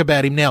to talk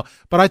about him now.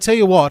 But I tell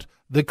you what,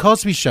 The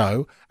Cosby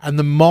Show and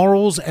the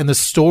morals and the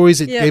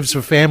stories it gives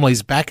for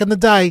families back in the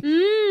day,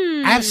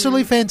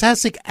 absolutely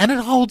fantastic. And it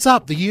holds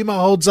up. The humour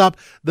holds up.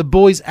 The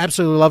boys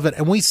absolutely love it.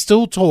 And we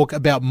still talk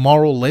about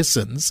moral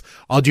lessons.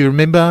 Oh, do you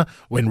remember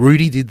when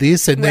Rudy did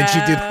this and then she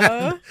did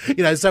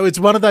that? So it's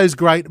one of those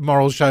great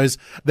moral shows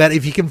that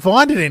if you can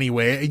find it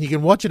anywhere and you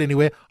can watch it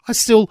anywhere, I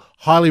still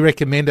highly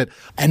recommend it.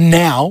 And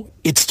now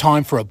it's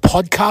time for a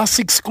podcast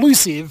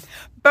exclusive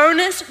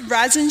bonus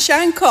Rise and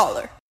Shine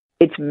caller.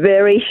 It's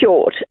very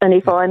short, and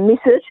if I miss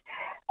it,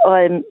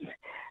 I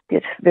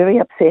get very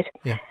upset.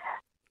 Yeah.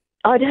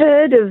 I'd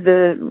heard of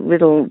the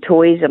little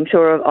toys, I'm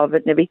sure of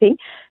it and everything,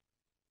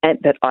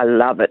 but I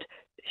love it.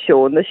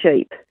 Shaun the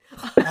Sheep.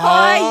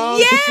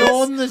 Yes.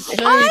 Shaun the Sheep.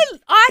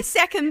 I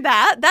second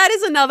that. That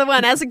is another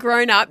one. As a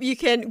grown-up,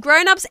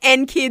 grown-ups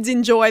and kids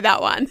enjoy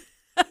that one.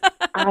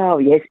 Oh,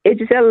 yes.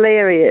 It's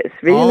hilarious.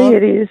 Really,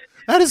 it is.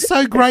 That is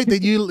so great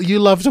that you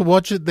love to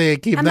watch it there,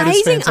 Kim. That is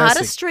Amazing fantastic.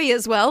 artistry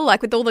as well,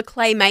 like with all the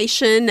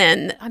claymation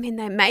and,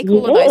 they make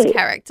all of those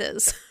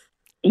characters.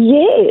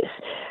 Yes.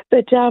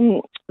 But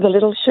the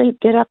little sheep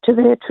get up to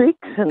their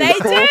tricks, and They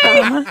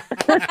do.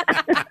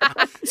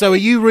 So, are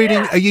you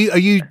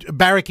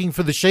barracking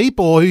for the sheep,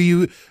 or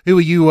who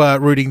are you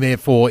rooting there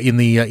for in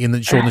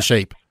the Shaun the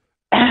Sheep?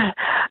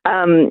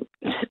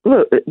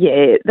 Well,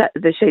 yeah,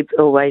 the sheep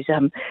always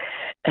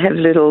have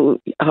little,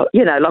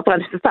 like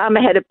once the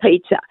farmer had a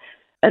pizza.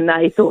 And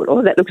they thought,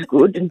 oh, that looks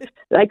good. And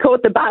they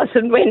caught the bus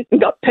and went and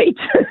got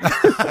pizza.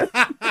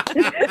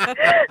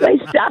 They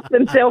stuffed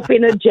themselves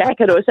in a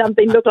jacket or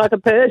something, looked like a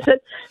person.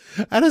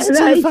 And it's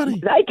too funny.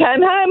 They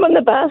came home on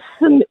the bus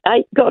and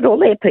got all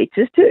their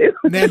pizzas too.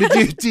 Now,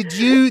 did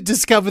you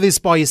discover this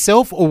by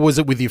yourself, or was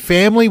it with your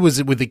family? Was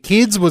it with the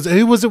kids?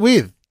 Who was it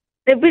with?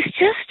 It was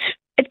just,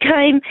 it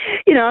came,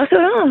 I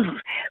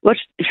thought,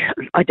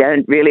 I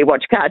don't really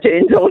watch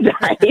cartoons all day.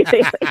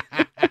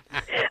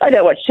 I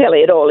don't watch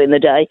telly at all in the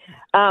day.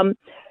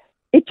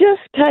 It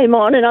just came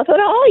on, and I thought,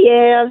 oh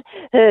yeah, I've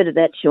heard of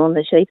that, Shaun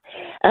the Sheep.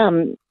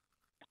 And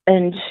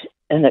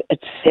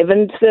it's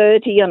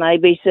 7:30 on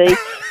ABC.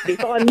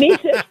 If I miss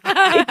it,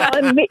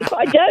 if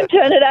I don't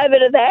turn it over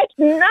to that,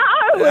 no,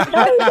 it's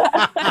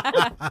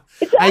over.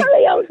 It's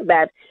only on for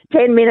about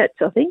 10 minutes,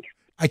 I think.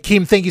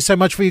 Kim, thank you so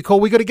much for your call.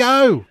 We got to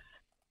go.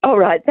 All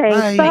right, thanks.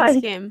 Bye. Bye.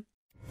 Thanks, Kim.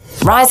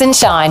 Rise and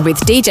Shine with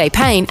DJ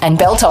Payne and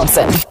Belle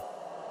Thompson.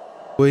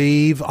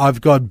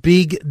 I've got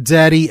Big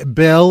Daddy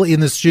Bell in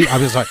the studio. I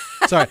was like,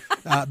 sorry,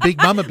 Big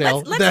Mama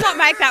Bell. Let's not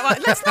make that one.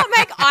 Let's not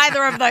make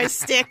either of those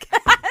stick.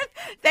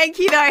 Thank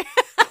you, though.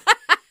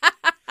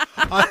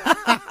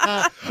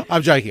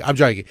 I'm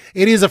joking.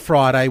 It is a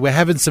Friday. We're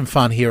having some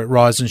fun here at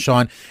Rise and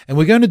Shine, and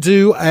we're going to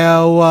do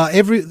our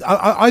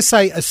I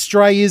say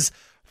Australia's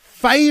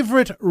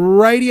favourite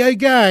radio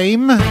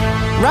game.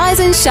 Rise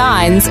and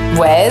Shine's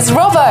Where's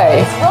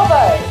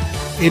Robbo?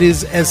 It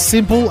is as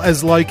simple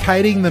as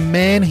locating the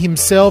man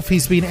himself.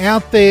 He's been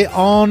out there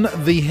on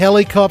the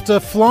helicopter,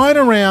 flying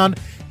around.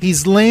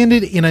 He's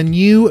landed in a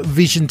new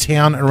vision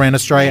town around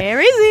Australia.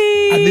 Where is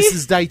he? And this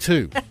is day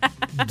 2.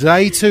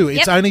 Day 2.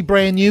 It's only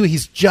brand new.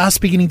 He's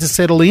just beginning to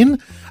settle in.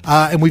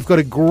 And we've got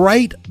a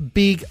great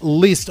big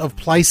list of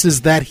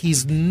places that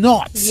he's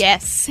not.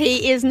 Yes,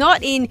 he is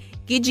not in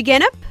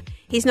Gidgegenup.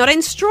 He's not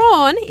in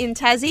Strawn in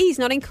Tassie. He's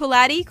not in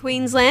Coolati,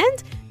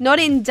 Queensland. Not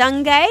in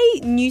Dungay,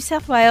 New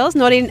South Wales.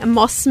 Not in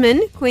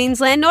Mossman,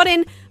 Queensland. Not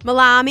in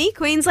Malami,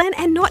 Queensland.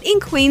 And not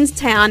in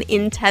Queenstown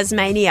in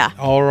Tasmania.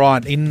 All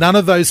right, in none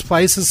of those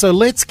places. So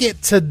let's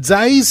get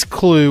today's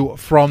clue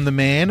from the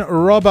man.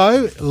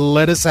 Robbo,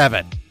 let us have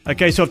it.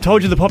 Okay, so I've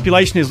told you the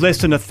population is less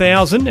than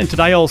 1,000, and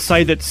today I'll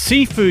say that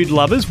seafood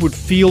lovers would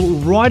feel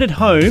right at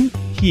home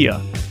here.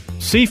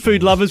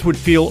 Seafood lovers would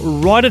feel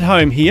right at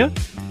home here.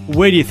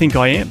 Where do you think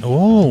I am?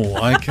 Oh,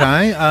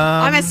 okay.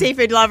 I'm a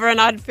seafood lover and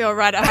I'd feel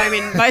right at home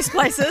in most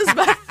places.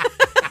 But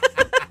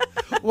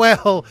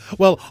Well,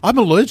 I'm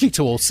allergic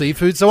to all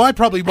seafood, so I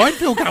probably won't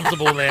feel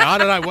comfortable there. I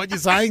don't know what you're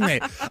saying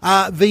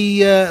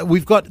there.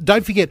 We've got,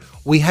 don't forget,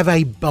 we have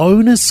a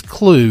bonus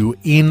clue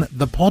in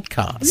the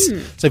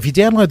podcast. So if you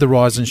download the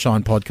Rise and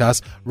Shine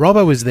podcast,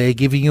 Robbo is there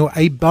giving you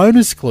a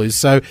bonus clue.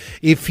 So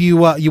if you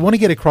want to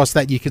get across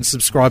that, you can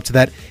subscribe to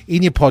that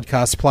in your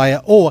podcast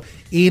player or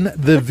in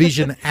the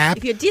Vision app.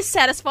 if you're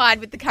dissatisfied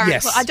with the current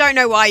Yes. clue, I don't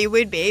know why you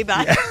would be,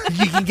 but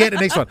You can get the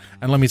next one.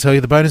 And let me tell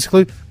you, the bonus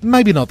clue,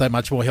 maybe not that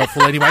much more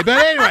helpful anyway. But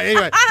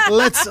anyway,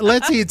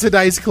 let's hear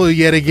today's clue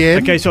yet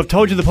again. Okay, so I've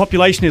told you the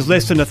population is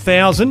less than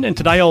 1,000, and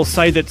today I'll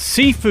say that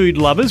seafood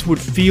lovers would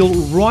feel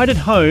right at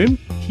home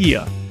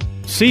here.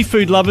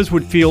 Seafood lovers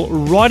would feel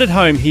right at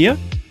home here.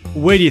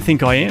 Where do you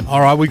think I am? All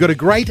right, we've got a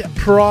great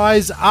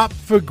prize up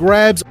for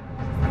grabs.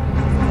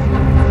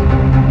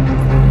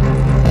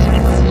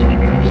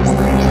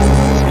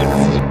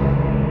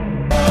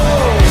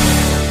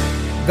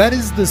 That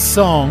is the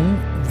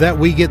song that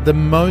we get the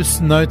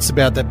most notes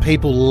about, that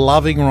people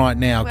loving right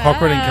now. Wow.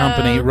 Cochrane and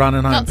Company,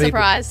 Running Home. not People-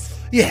 surprised.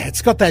 Yeah,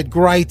 it's got that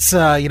great, it's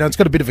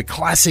got a bit of a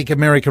classic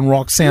American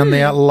rock sound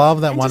there. I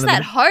love that And one. just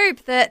that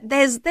hope that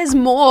there's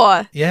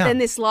more Yeah. than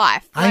this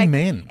life.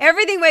 Amen.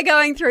 Everything we're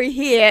going through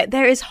here,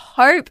 there is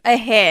hope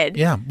ahead.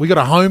 Yeah, we got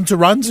a home to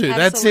run to.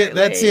 That's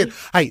it.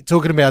 Hey,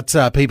 talking about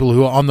people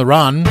who are on the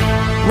run.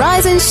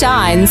 Rise and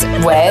Shine's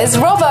Where's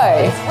Robbo?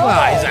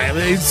 Well,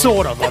 he's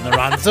sort of on the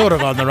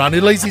run.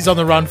 At least he's on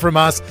the run from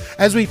us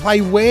as we play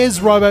Where's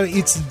Robbo.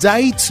 It's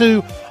day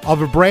 2 of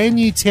a brand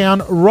new town.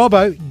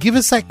 Robbo, give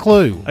us that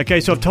clue.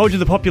 Okay, so I've told you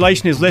the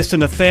population is less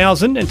than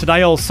 1,000, and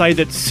today I'll say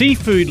that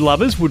seafood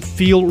lovers would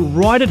feel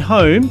right at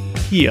home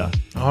here.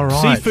 All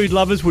right. Seafood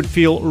lovers would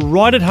feel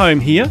right at home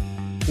here.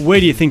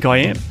 Where do you think I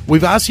am?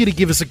 We've asked you to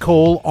give us a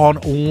call on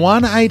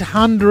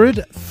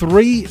 1-800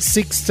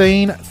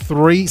 316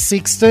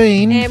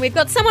 316. And we've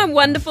got someone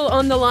wonderful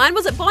on the line.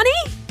 Was it Bonnie?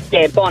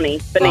 Yeah,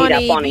 Bonnie.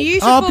 Benita, Bonnie.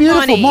 Beautiful, Oh,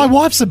 beautiful. Bonnie. My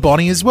wife's a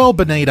Bonnie as well,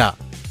 Benita.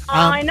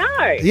 I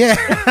know.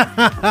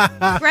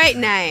 Yeah. Great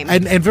name.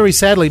 And very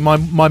sadly, my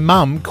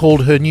mum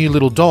called her new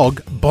little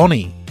dog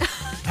Bonnie.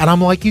 And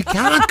I'm like, you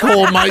can't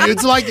call my...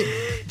 It's like...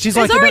 She's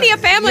There's like, already a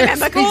family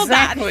member called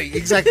Exactly.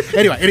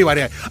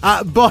 Anyway.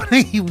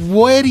 Bonnie,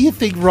 where do you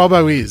think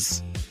Robbo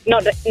is?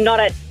 not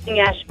at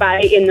Ash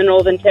Bay in the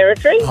Northern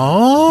Territory.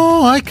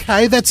 Oh,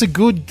 okay. That's a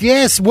good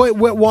guess. Why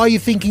are you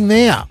thinking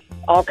there?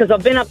 Oh, because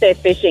I've been up there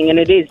fishing and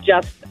it is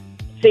just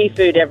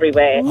seafood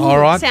everywhere. All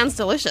right. Sounds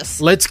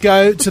delicious. Let's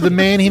go to the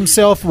man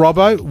himself,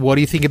 Robbo. What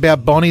do you think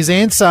about Bonnie's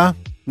answer?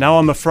 No,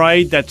 I'm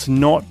afraid that's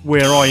not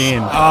where I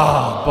am.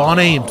 Oh,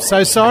 Bonnie, I'm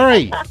so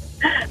sorry.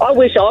 I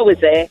wish I was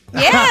there.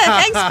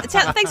 Yeah,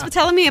 thanks for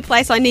telling me a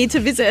place I need to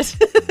visit.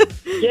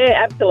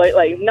 Yeah,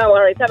 absolutely. No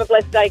worries. Have a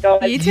blessed day,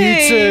 guys. You too.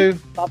 You too.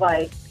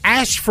 Bye-bye.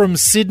 Ash from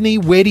Sydney,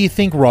 where do you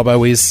think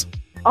Robbo is?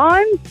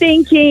 I'm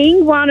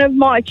thinking one of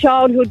my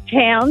childhood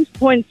towns,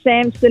 Point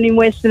Sampson in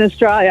Western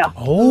Australia.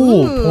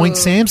 Oh, Point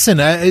Sampson.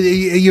 Are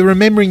you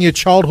remembering your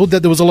childhood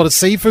that there was a lot of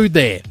seafood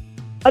there?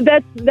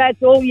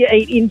 That's all you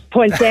eat in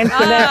Point Sampson.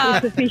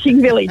 That's the fishing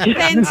village.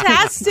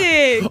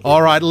 Fantastic.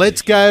 All right,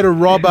 let's go to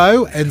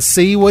Robbo and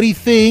see what he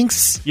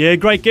thinks. Yeah,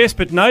 great guess,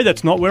 but no,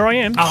 that's not where I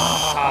am.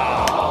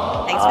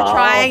 Thanks for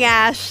trying,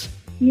 Ash.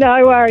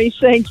 No worries.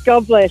 Thanks.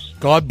 God bless.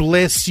 God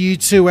bless you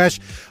too, Ash.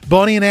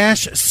 Bonnie and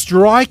Ash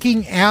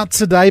striking out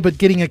today, but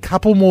getting a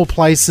couple more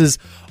places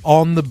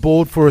on the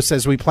board for us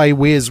as we play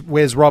Where's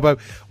Robbo.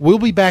 We'll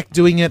be back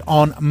doing it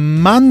on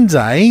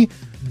Monday,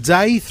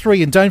 day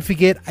 3. And don't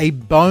forget a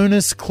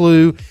bonus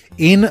clue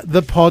in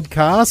the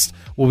podcast.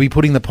 We'll be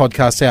putting the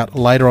podcast out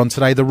later on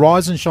today. The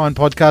Rise and Shine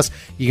podcast,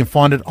 you can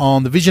find it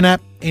on the Vision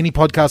app, any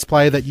podcast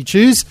player that you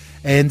choose.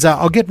 And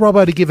I'll get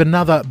Robbo to give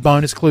another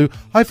bonus clue,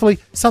 hopefully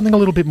something a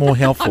little bit more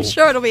helpful. I'm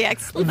sure it'll be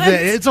excellent.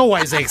 It's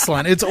always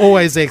excellent. It's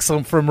always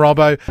excellent from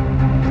Robbo.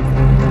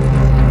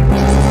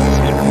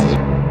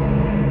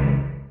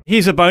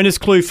 Here's a bonus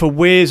clue for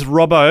Where's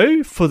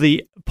Robbo for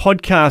the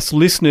podcast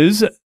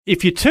listeners.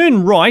 If you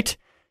turn right,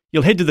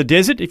 you'll head to the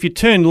desert. If you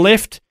turn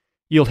left,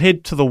 you'll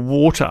head to the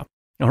water.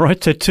 All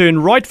right, so turn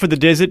right for the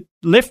desert,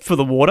 left for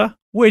the water.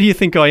 Where do you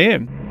think I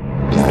am?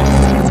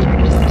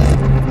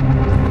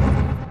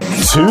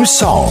 2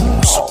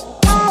 songs,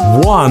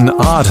 1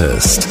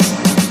 artist.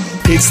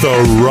 It's the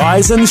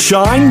Rise and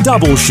Shine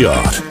double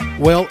shot.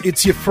 Well,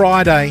 it's your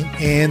Friday,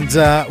 and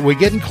we're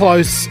getting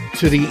close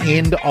to the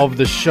end of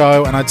the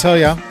show. And I tell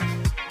you,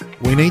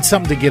 we need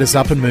something to get us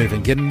up and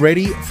moving, getting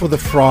ready for the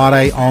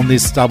Friday on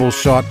this double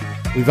shot.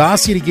 We've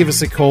asked you to give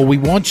us a call. We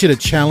want you to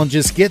challenge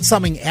us, get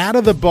something out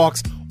of the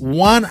box.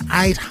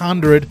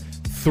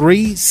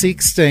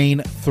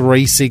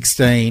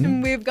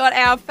 1-800-316-316. We've got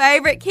our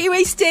favourite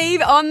Kiwi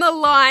Steve on the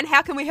line.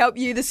 How can we help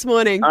you this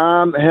morning?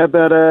 How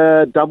about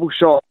a double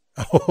shot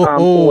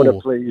order,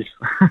 please?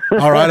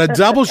 All right, a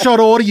double shot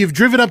order. You've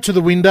driven up to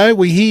the window.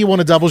 We hear you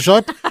want a double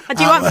shot. Do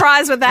you want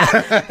fries with that?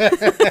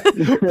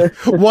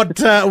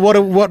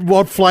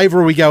 What flavour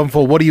are we going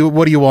for? What do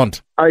you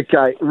want?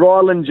 Okay,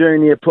 Ryland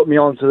Jr. put me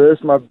onto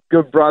this. My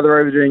good brother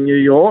over there in New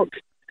York.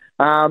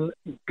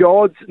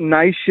 God's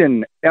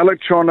Nation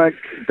electronic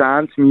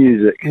dance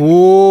music.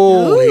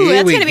 Ooh,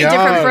 that's going to be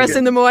different for us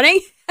in the morning.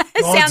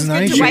 Sounds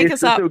good to wake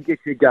us up. This will get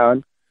you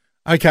going.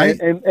 Okay,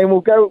 and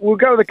we'll go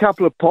with a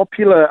couple of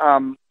popular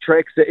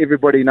tracks that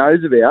everybody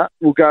knows about.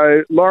 We'll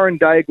go Lauren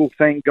Daigle,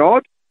 Thank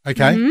God.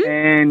 Okay,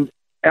 and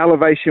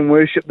Elevation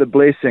Worship, The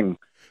Blessing.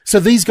 So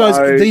these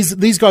guys,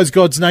 these guys,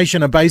 God's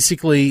Nation, are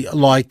basically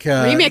like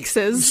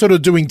remixes, sort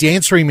of doing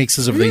dance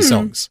remixes of these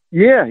songs.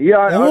 Yeah.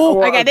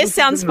 Okay, this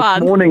sounds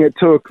fun. This morning at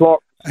 2:00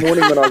 this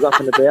morning when I was up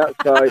and about.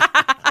 So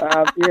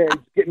it's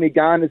getting me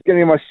going. It's getting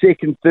me my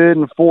second, third,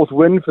 and fourth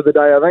win for the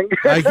day, I think.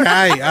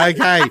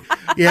 Okay.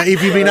 Yeah,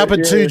 if you've been up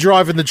at 2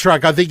 driving the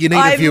truck, I think you need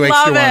a few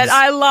extra ones.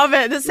 I love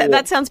it.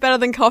 That sounds better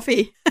than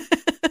coffee.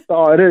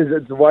 Oh, it is.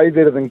 It's way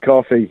better than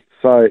coffee.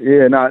 So,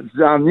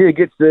 it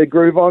gets the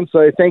groove on.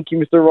 So, thank you,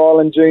 Mr.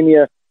 Ryland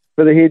Jr.,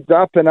 for the heads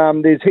up.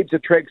 And there's heaps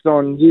of tracks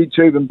on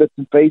YouTube and bits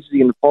and pieces.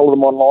 You can follow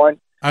them online.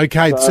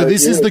 Okay, so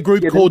this is the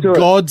group called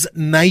God's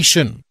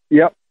Nation.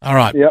 Yep. All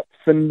right. Yep.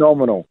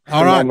 Phenomenal.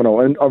 All right.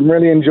 And I'm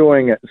really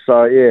enjoying it.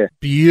 So, yeah.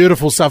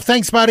 Beautiful stuff.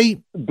 Thanks,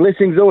 buddy.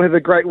 Blessings all. Have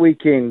a great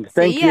weekend.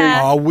 Thank you.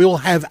 Oh, we'll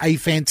have a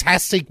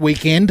fantastic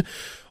weekend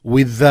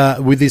with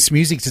this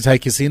music to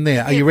take us in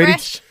there. Are you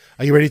ready?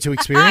 Are you ready to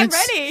experience?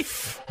 I'm ready.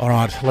 All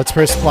right, let's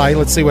press play.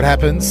 Let's see what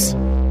happens.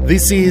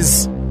 This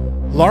is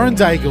Lauren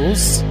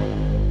Daigle's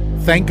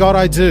Thank God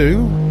I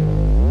Do,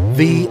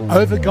 the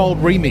Overgold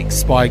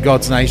remix by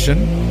God's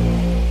Nation.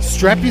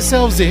 Strap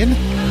yourselves in.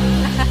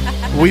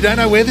 We don't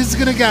know where this is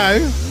going to go.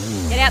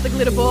 Get out the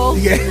glitter ball.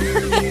 Yeah.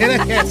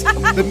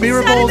 The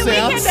mirror ball's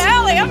out.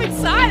 Early. I'm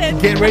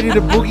excited. Get ready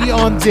to boogie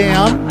on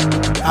down.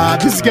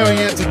 This is going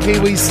out to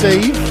Kiwi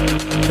Steve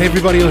and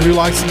everybody who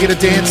likes to get a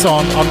dance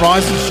on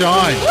Rise and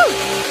Shine. Woo.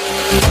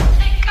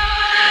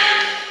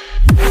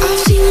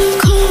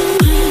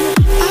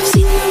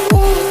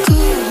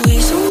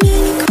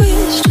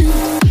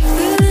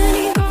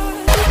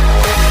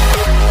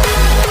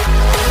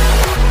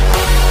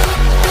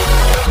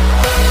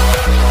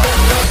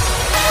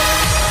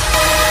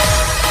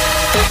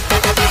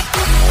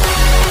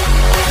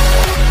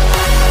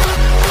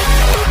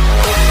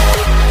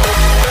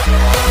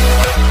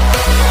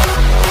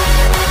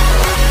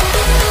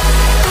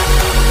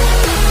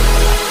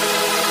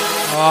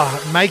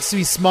 Makes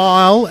me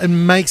smile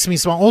and makes me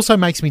smile. Also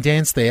makes me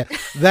dance there.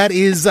 That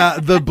is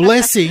The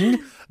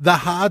Blessing, the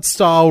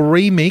hardstyle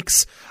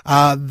remix,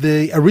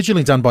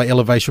 originally done by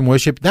Elevation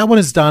Worship. That one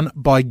is done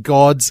by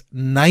God's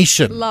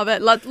Nation. Love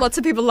it. Lots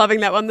of people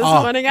loving that one this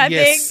morning, I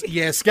think.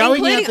 Yes, going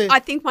including, out there. I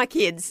think my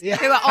kids who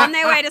are on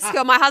their way to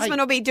school. My husband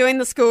will be doing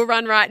the school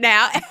run right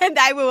now, and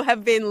they will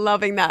have been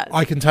loving that.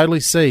 I can totally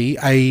see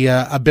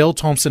a Belle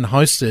Thompson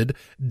hosted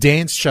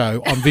dance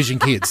show on Vision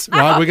Kids,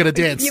 right? We're going to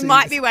dance. You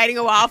might be waiting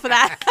a while for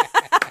that.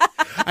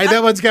 Hey,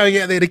 that one's going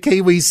out there to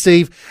Kiwi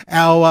Steve,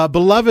 our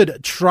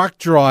beloved truck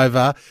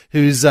driver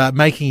who's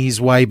making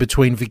his way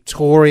between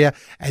Victoria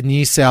and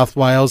New South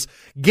Wales,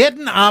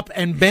 getting up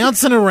and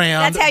bouncing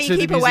around. That's how you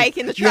keep awake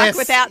in the truck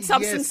without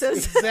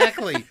substances.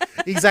 Yes,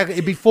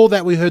 exactly. Before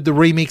that, we heard the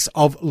remix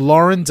of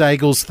Lauren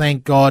Daigle's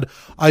Thank God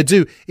I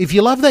Do. If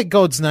you love that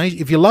God's Nation,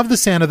 if you love the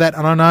sound of that,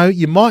 and I know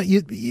you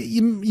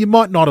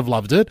might not have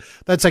loved it,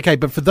 that's okay.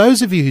 But for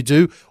those of you who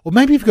do, or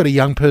maybe you've got a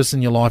young person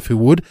in your life who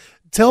would,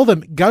 tell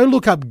them, go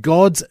look up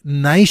God's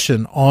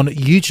Nation on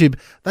YouTube.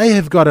 They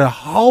have got a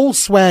whole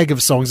swag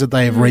of songs that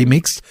they have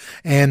remixed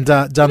and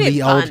done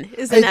the old. Fun,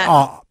 isn't it?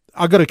 Oh,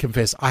 I got to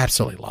confess, I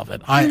absolutely love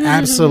it. I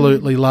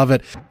absolutely love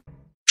it.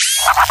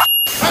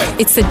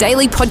 It's the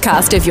daily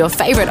podcast of your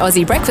favourite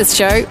Aussie breakfast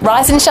show,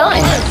 Rise and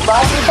Shine.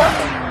 Rise and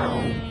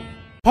Shine.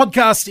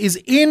 Podcast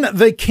is in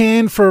the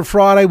can for a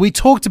Friday. We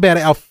talked about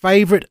our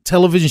favourite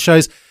television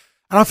shows.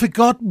 And I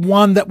forgot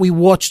one that we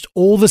watched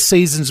all the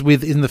seasons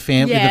with in the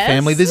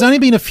family. There's only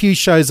been a few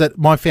shows that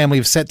my family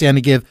have sat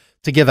down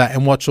together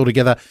and watched all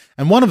together.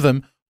 And one of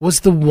them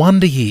was The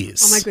Wonder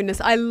Years. Oh, my goodness.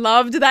 I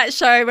loved that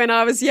show when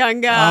I was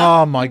younger.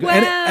 Oh, my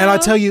God. Wow. And I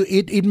tell you,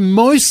 it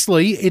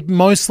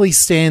mostly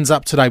stands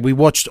up today. We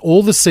watched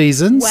all the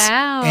seasons.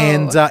 Wow.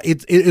 And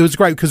it was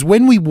great because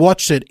when we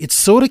watched it, it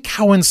sort of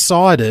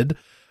coincided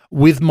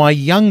with my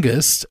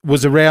youngest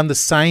was around the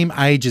same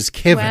age as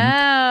Kevin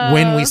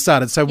when we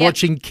started. So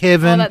watching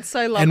Kevin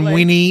and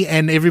Winnie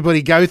and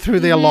everybody go through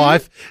their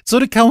life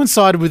sort of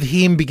coincided with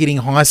him beginning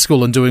high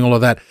school and doing all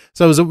of that.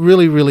 So it was a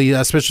really, really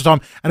special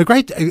time and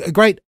a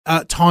great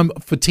time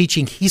for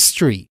teaching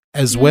history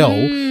as well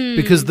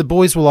because the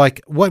boys were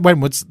like,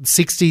 what's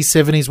 60s,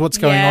 70s, what's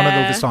going on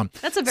at all this time?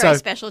 That's a very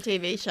special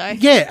TV show.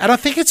 Yeah, and I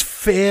think it's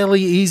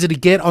fairly easy to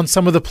get on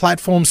some of the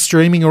platforms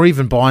streaming or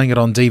even buying it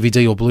on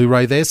DVD or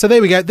Blu-ray there. So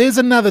there we go. There's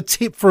another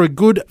tip for a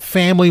good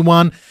family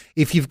one.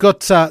 If you've got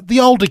the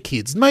older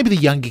kids, maybe the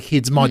younger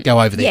kids might go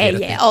over there.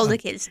 Yeah, older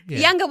kids. Yeah.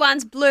 The younger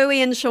ones,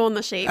 Bluey and Shaun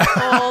the Sheep,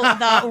 all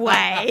the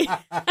way.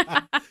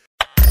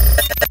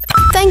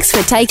 Thanks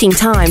for taking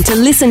time to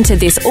listen to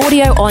this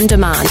audio on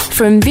demand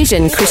from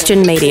Vision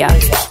Christian Media.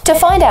 To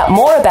find out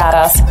more about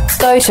us,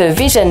 go to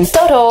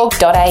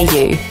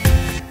vision.org.au.